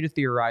just continue to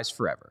theorize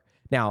forever.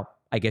 Now,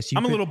 I guess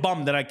I'm a little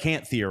bummed that I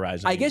can't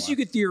theorize anymore. I guess you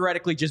could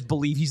theoretically just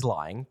believe he's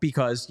lying,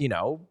 because,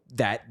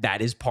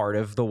 that is part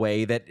of the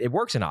way that it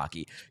works in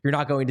hockey. You're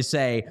not going to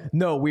say,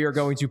 no, we are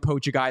going to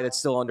poach a guy that's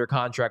still under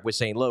contract with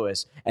St.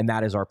 Louis, and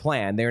that is our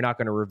plan. They're not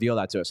going to reveal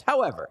that to us.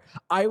 However,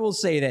 I will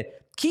say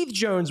that Keith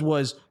Jones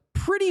was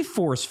pretty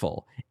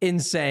forceful in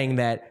saying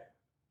that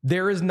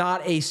there is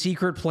not a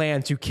secret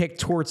plan to kick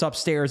Torts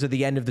upstairs at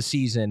the end of the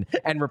season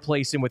and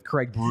replace him with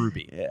Craig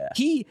Berube. Yeah.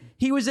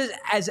 He was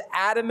as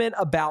adamant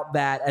about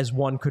that as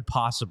one could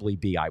possibly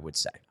be, I would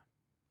say.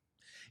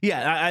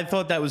 Yeah, I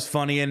thought that was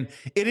funny. And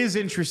it is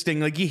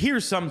interesting. You hear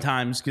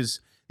sometimes, because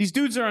these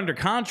dudes are under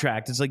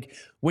contract. It's like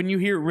when you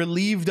hear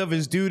relieved of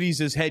his duties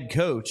as head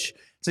coach,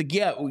 it's like,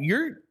 yeah,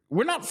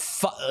 we're not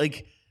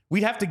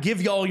we'd have to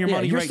give y'all your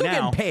money you're right still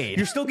now. getting paid.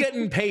 You're still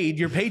getting paid.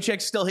 Your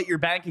paychecks still hit your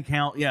bank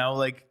account,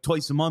 like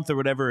twice a month or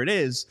whatever it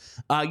is.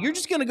 You're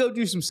just going to go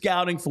do some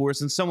scouting for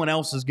us, and someone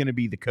else is going to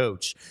be the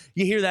coach.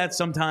 You hear that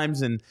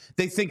sometimes, and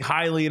they think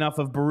highly enough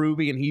of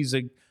Berube, and he's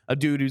a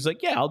dude who's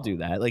like, yeah, I'll do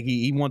that. Like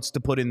he wants to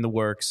put in the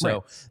work.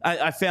 So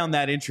I found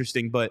that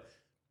interesting. But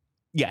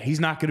yeah,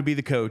 he's not going to be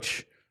the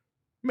coach.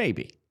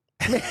 Maybe.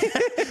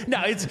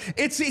 No,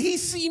 it's he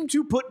seemed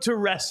to put to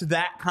rest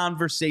that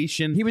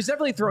conversation. He was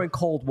definitely throwing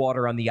cold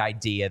water on the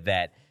idea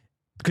that,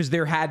 because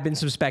there had been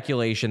some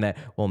speculation that,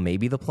 well,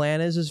 maybe the plan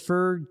is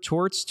for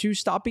Torts to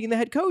stop being the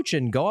head coach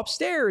and go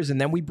upstairs,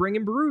 and then we bring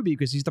in Berube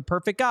because he's the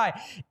perfect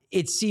guy.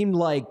 It seemed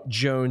like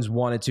Jones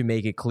wanted to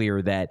make it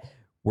clear that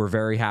we're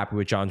very happy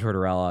with John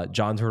Tortorella.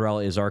 John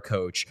Tortorella is our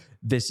coach.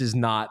 This is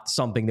not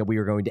something that we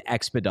are going to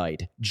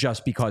expedite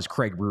just because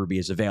Craig Berube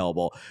is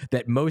available.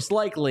 That most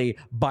likely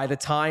by the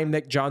time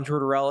that John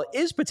Tortorella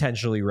is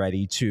potentially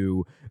ready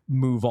to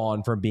move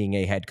on from being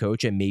a head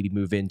coach and maybe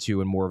move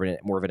into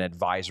more of an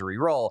advisory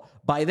role,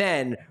 by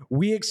then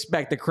we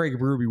expect that Craig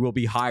Berube will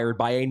be hired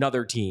by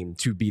another team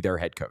to be their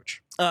head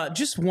coach.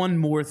 Just one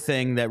more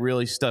thing that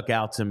really stuck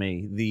out to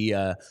me.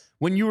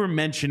 When you were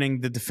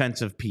mentioning the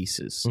defensive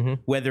pieces,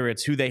 whether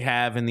it's who they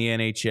have in the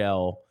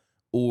NHL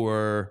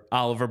or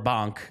Oliver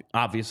Bonk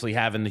obviously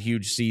having the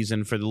huge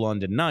season for the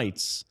London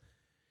Knights,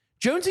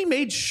 Jonesy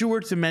made sure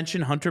to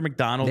mention Hunter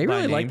McDonald. They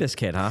really by name. like this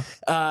kid,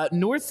 huh?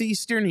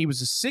 Northeastern, he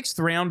was a 6th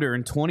rounder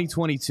in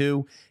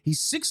 2022. He's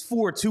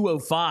 6'4",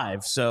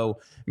 205, so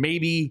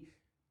maybe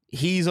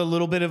he's a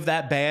little bit of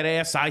that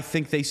badass I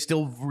think they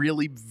still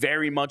really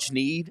very much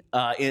need,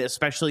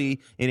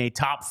 especially in a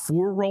top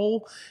 4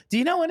 role. Do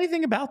you know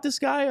anything about this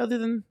guy other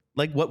than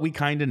like what we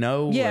kind of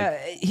know? Yeah,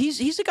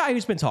 he's a guy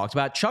who's been talked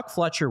about. Chuck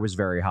Fletcher was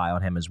very high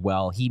on him as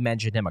well. He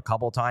mentioned him a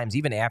couple times,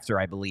 even after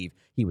I believe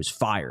he was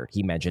fired.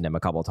 He mentioned him a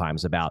couple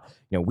times about,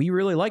 we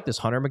really like this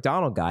Hunter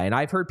McDonald guy. And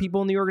I've heard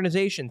people in the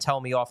organization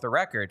tell me off the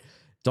record,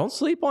 don't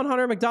sleep on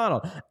Hunter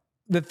McDonald.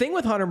 The thing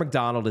with Hunter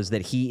McDonald is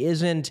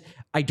that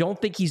I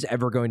don't think he's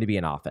ever going to be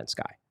an offense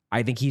guy.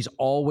 I think he's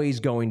always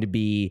going to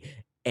be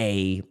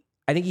I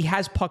think he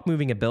has puck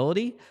moving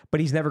ability,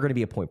 but he's never going to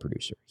be a point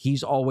producer.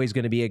 He's always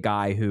going to be a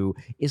guy who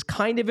is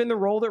kind of in the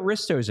role that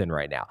Risto's in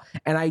right now.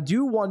 And I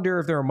do wonder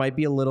if there might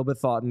be a little bit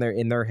thought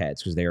in their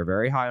heads, because they are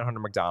very high on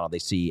Hunter McDonald. They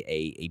see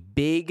a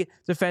big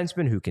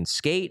defenseman who can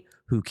skate,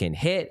 who can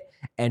hit,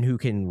 and who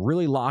can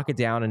really lock it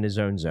down in his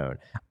own zone.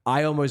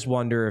 I almost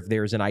wonder if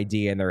there's an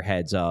idea in their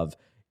heads of,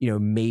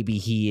 maybe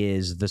he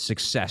is the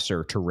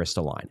successor to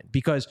Ristolainen,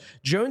 because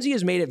Jonesy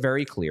has made it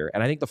very clear,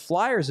 and I think the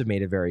Flyers have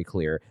made it very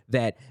clear,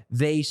 that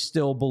they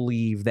still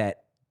believe that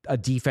a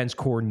defense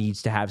core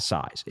needs to have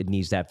size. It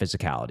needs to have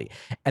physicality.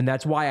 And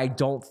that's why I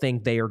don't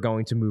think they are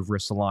going to move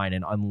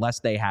Ristolainen unless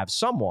they have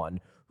someone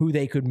who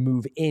they could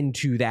move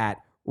into that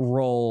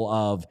role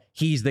of,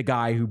 he's the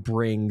guy who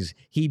brings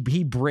the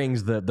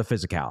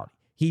physicality.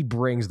 He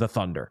brings the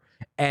thunder.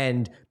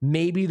 And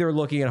maybe they're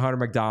looking at Hunter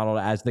McDonald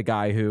as the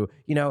guy who,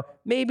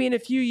 maybe in a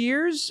few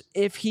years,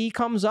 if he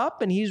comes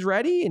up and he's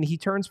ready and he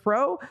turns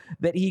pro,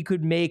 that he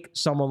could make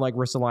someone like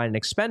Ristolainen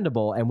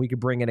expendable, and we could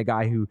bring in a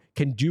guy who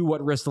can do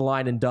what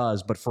Ristolainen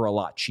does, but for a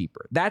lot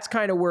cheaper. That's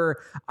kind of where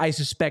I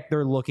suspect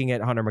they're looking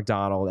at Hunter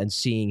McDonald and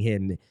seeing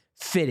him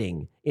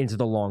fitting into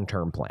the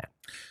long-term plan.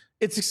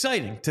 It's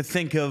exciting to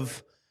think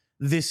of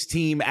this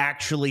team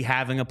actually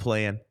having a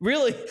plan.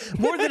 Really,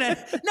 more than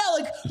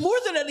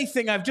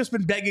anything, I've just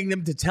been begging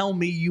them to tell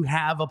me you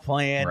have a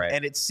plan, right.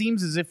 And it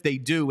seems as if they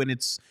do, and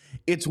it's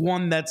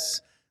one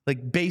that's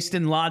like based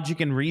in logic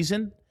and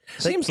reason.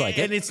 Seems like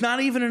it. And it's not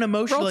even an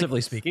emotional.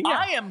 Relatively speaking, yeah.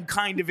 I am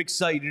kind of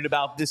excited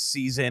about this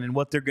season and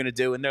what they're going to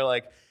do, and they're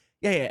like,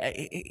 yeah,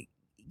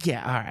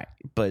 all right,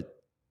 but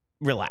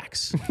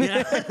relax.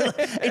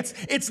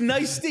 It's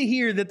nice to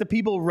hear that the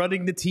people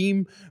running the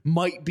team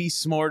might be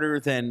smarter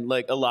than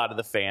like a lot of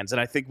the fans,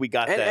 and I think we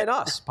got that. And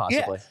us,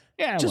 possibly.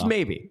 Yeah, just well,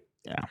 maybe.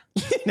 Yeah.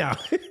 No.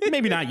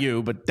 Maybe not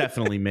you, but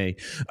definitely me.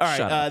 All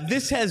right.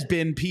 This has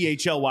been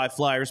PHLY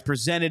Flyers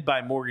presented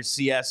by Mortgage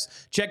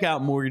CS. Check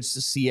out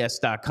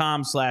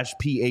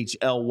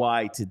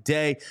mortgagecs.com/PHLY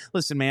today.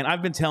 Listen, man,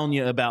 I've been telling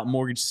you about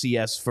Mortgage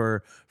CS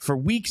for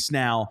weeks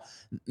now.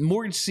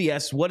 Mortgage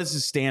CS, what does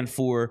it stand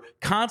for?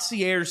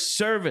 Concierge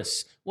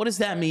service. What does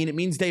that mean? It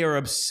means they are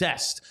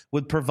obsessed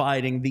with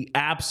providing the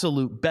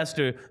absolute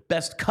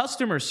best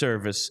customer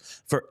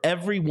service for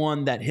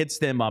everyone that hits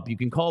them up. You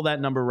can call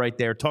that number right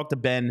there. Talk to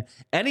Ben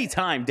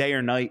anytime, day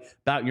or night,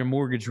 about your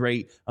mortgage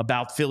rate,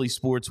 about Philly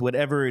sports,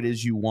 whatever it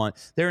is you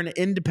want. They're an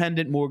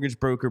independent mortgage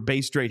broker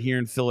based right here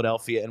in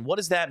Philadelphia. And what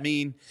does that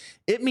mean?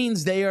 It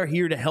means they are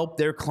here to help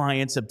their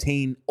clients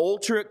obtain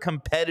ultra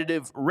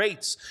competitive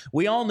rates.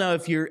 We all know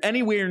if you're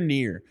anywhere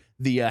near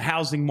the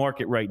housing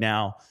market right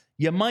now,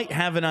 you might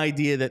have an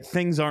idea that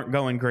things aren't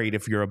going great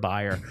if you're a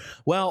buyer.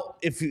 Well,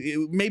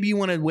 maybe you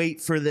want to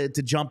wait for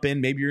to jump in.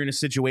 Maybe you're in a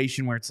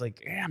situation where it's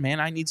like, yeah, man,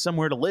 I need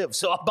somewhere to live,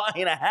 so I'm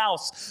buying a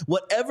house.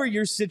 Whatever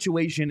your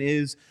situation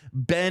is,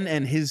 Ben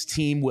and his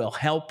team will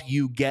help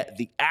you get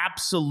the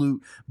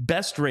absolute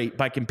best rate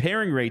by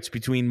comparing rates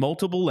between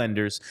multiple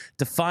lenders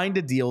to find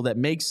a deal that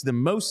makes the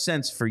most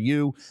sense for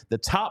you. The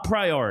top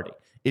priority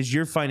is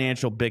your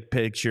financial big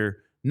picture,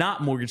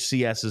 not Mortgage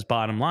CS's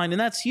bottom line. And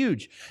that's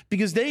huge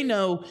because they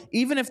know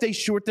even if they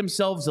short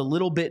themselves a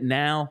little bit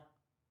now,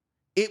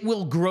 it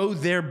will grow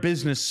their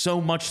business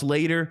so much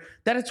later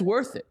that it's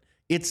worth it.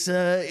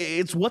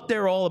 It's what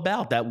they're all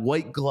about, that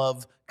white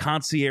glove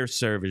concierge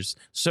service.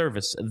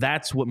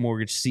 That's what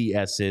Mortgage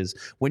CS is.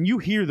 When you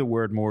hear the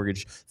word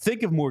mortgage,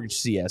 think of Mortgage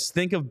CS.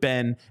 Think of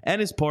Ben and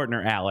his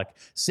partner, Alec.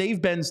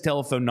 Save Ben's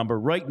telephone number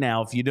right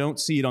now. If you don't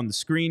see it on the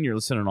screen, you're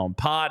listening on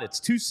pod. It's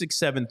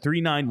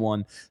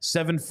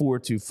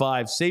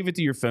 267-391-7425. Save it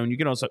to your phone. You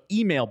can also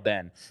email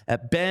Ben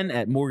at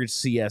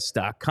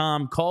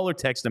ben@mortgagecs.com. Call or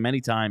text him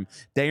anytime,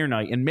 day or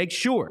night. And make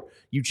sure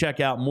you check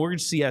out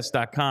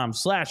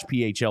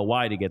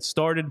mortgagecs.com/PHLY to get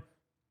started.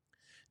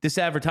 This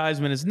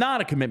advertisement is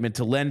not a commitment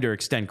to lend or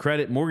extend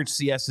credit. Mortgage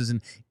CS is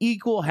an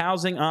equal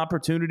housing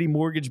opportunity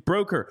mortgage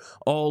broker.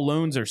 All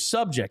loans are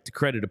subject to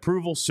credit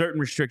approval.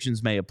 Certain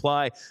restrictions may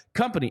apply.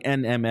 Company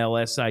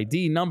NMLS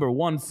ID number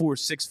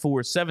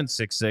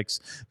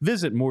 1464766.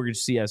 Visit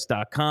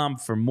mortgagecs.com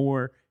for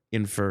more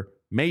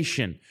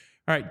information.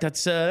 All right,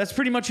 that's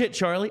pretty much it,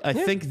 Charlie. I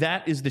think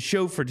that is the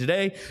show for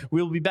today.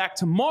 We'll be back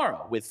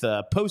tomorrow with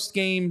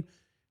post-game.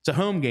 It's a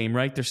home game,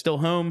 right? They're still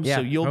home. Yeah,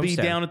 so you'll home be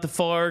stand. down at the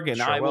Farg, and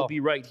Sure I will will. be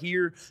right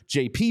here.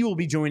 JP will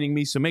be joining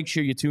me, so make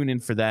sure you tune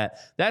in for that.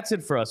 That's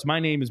it for us. My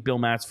name is Bill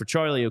Matz for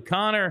Charlie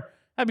O'Connor.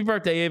 Happy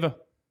birthday, Ava.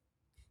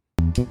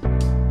 We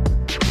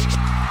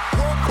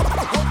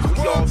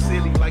all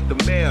silly like the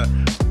mayor.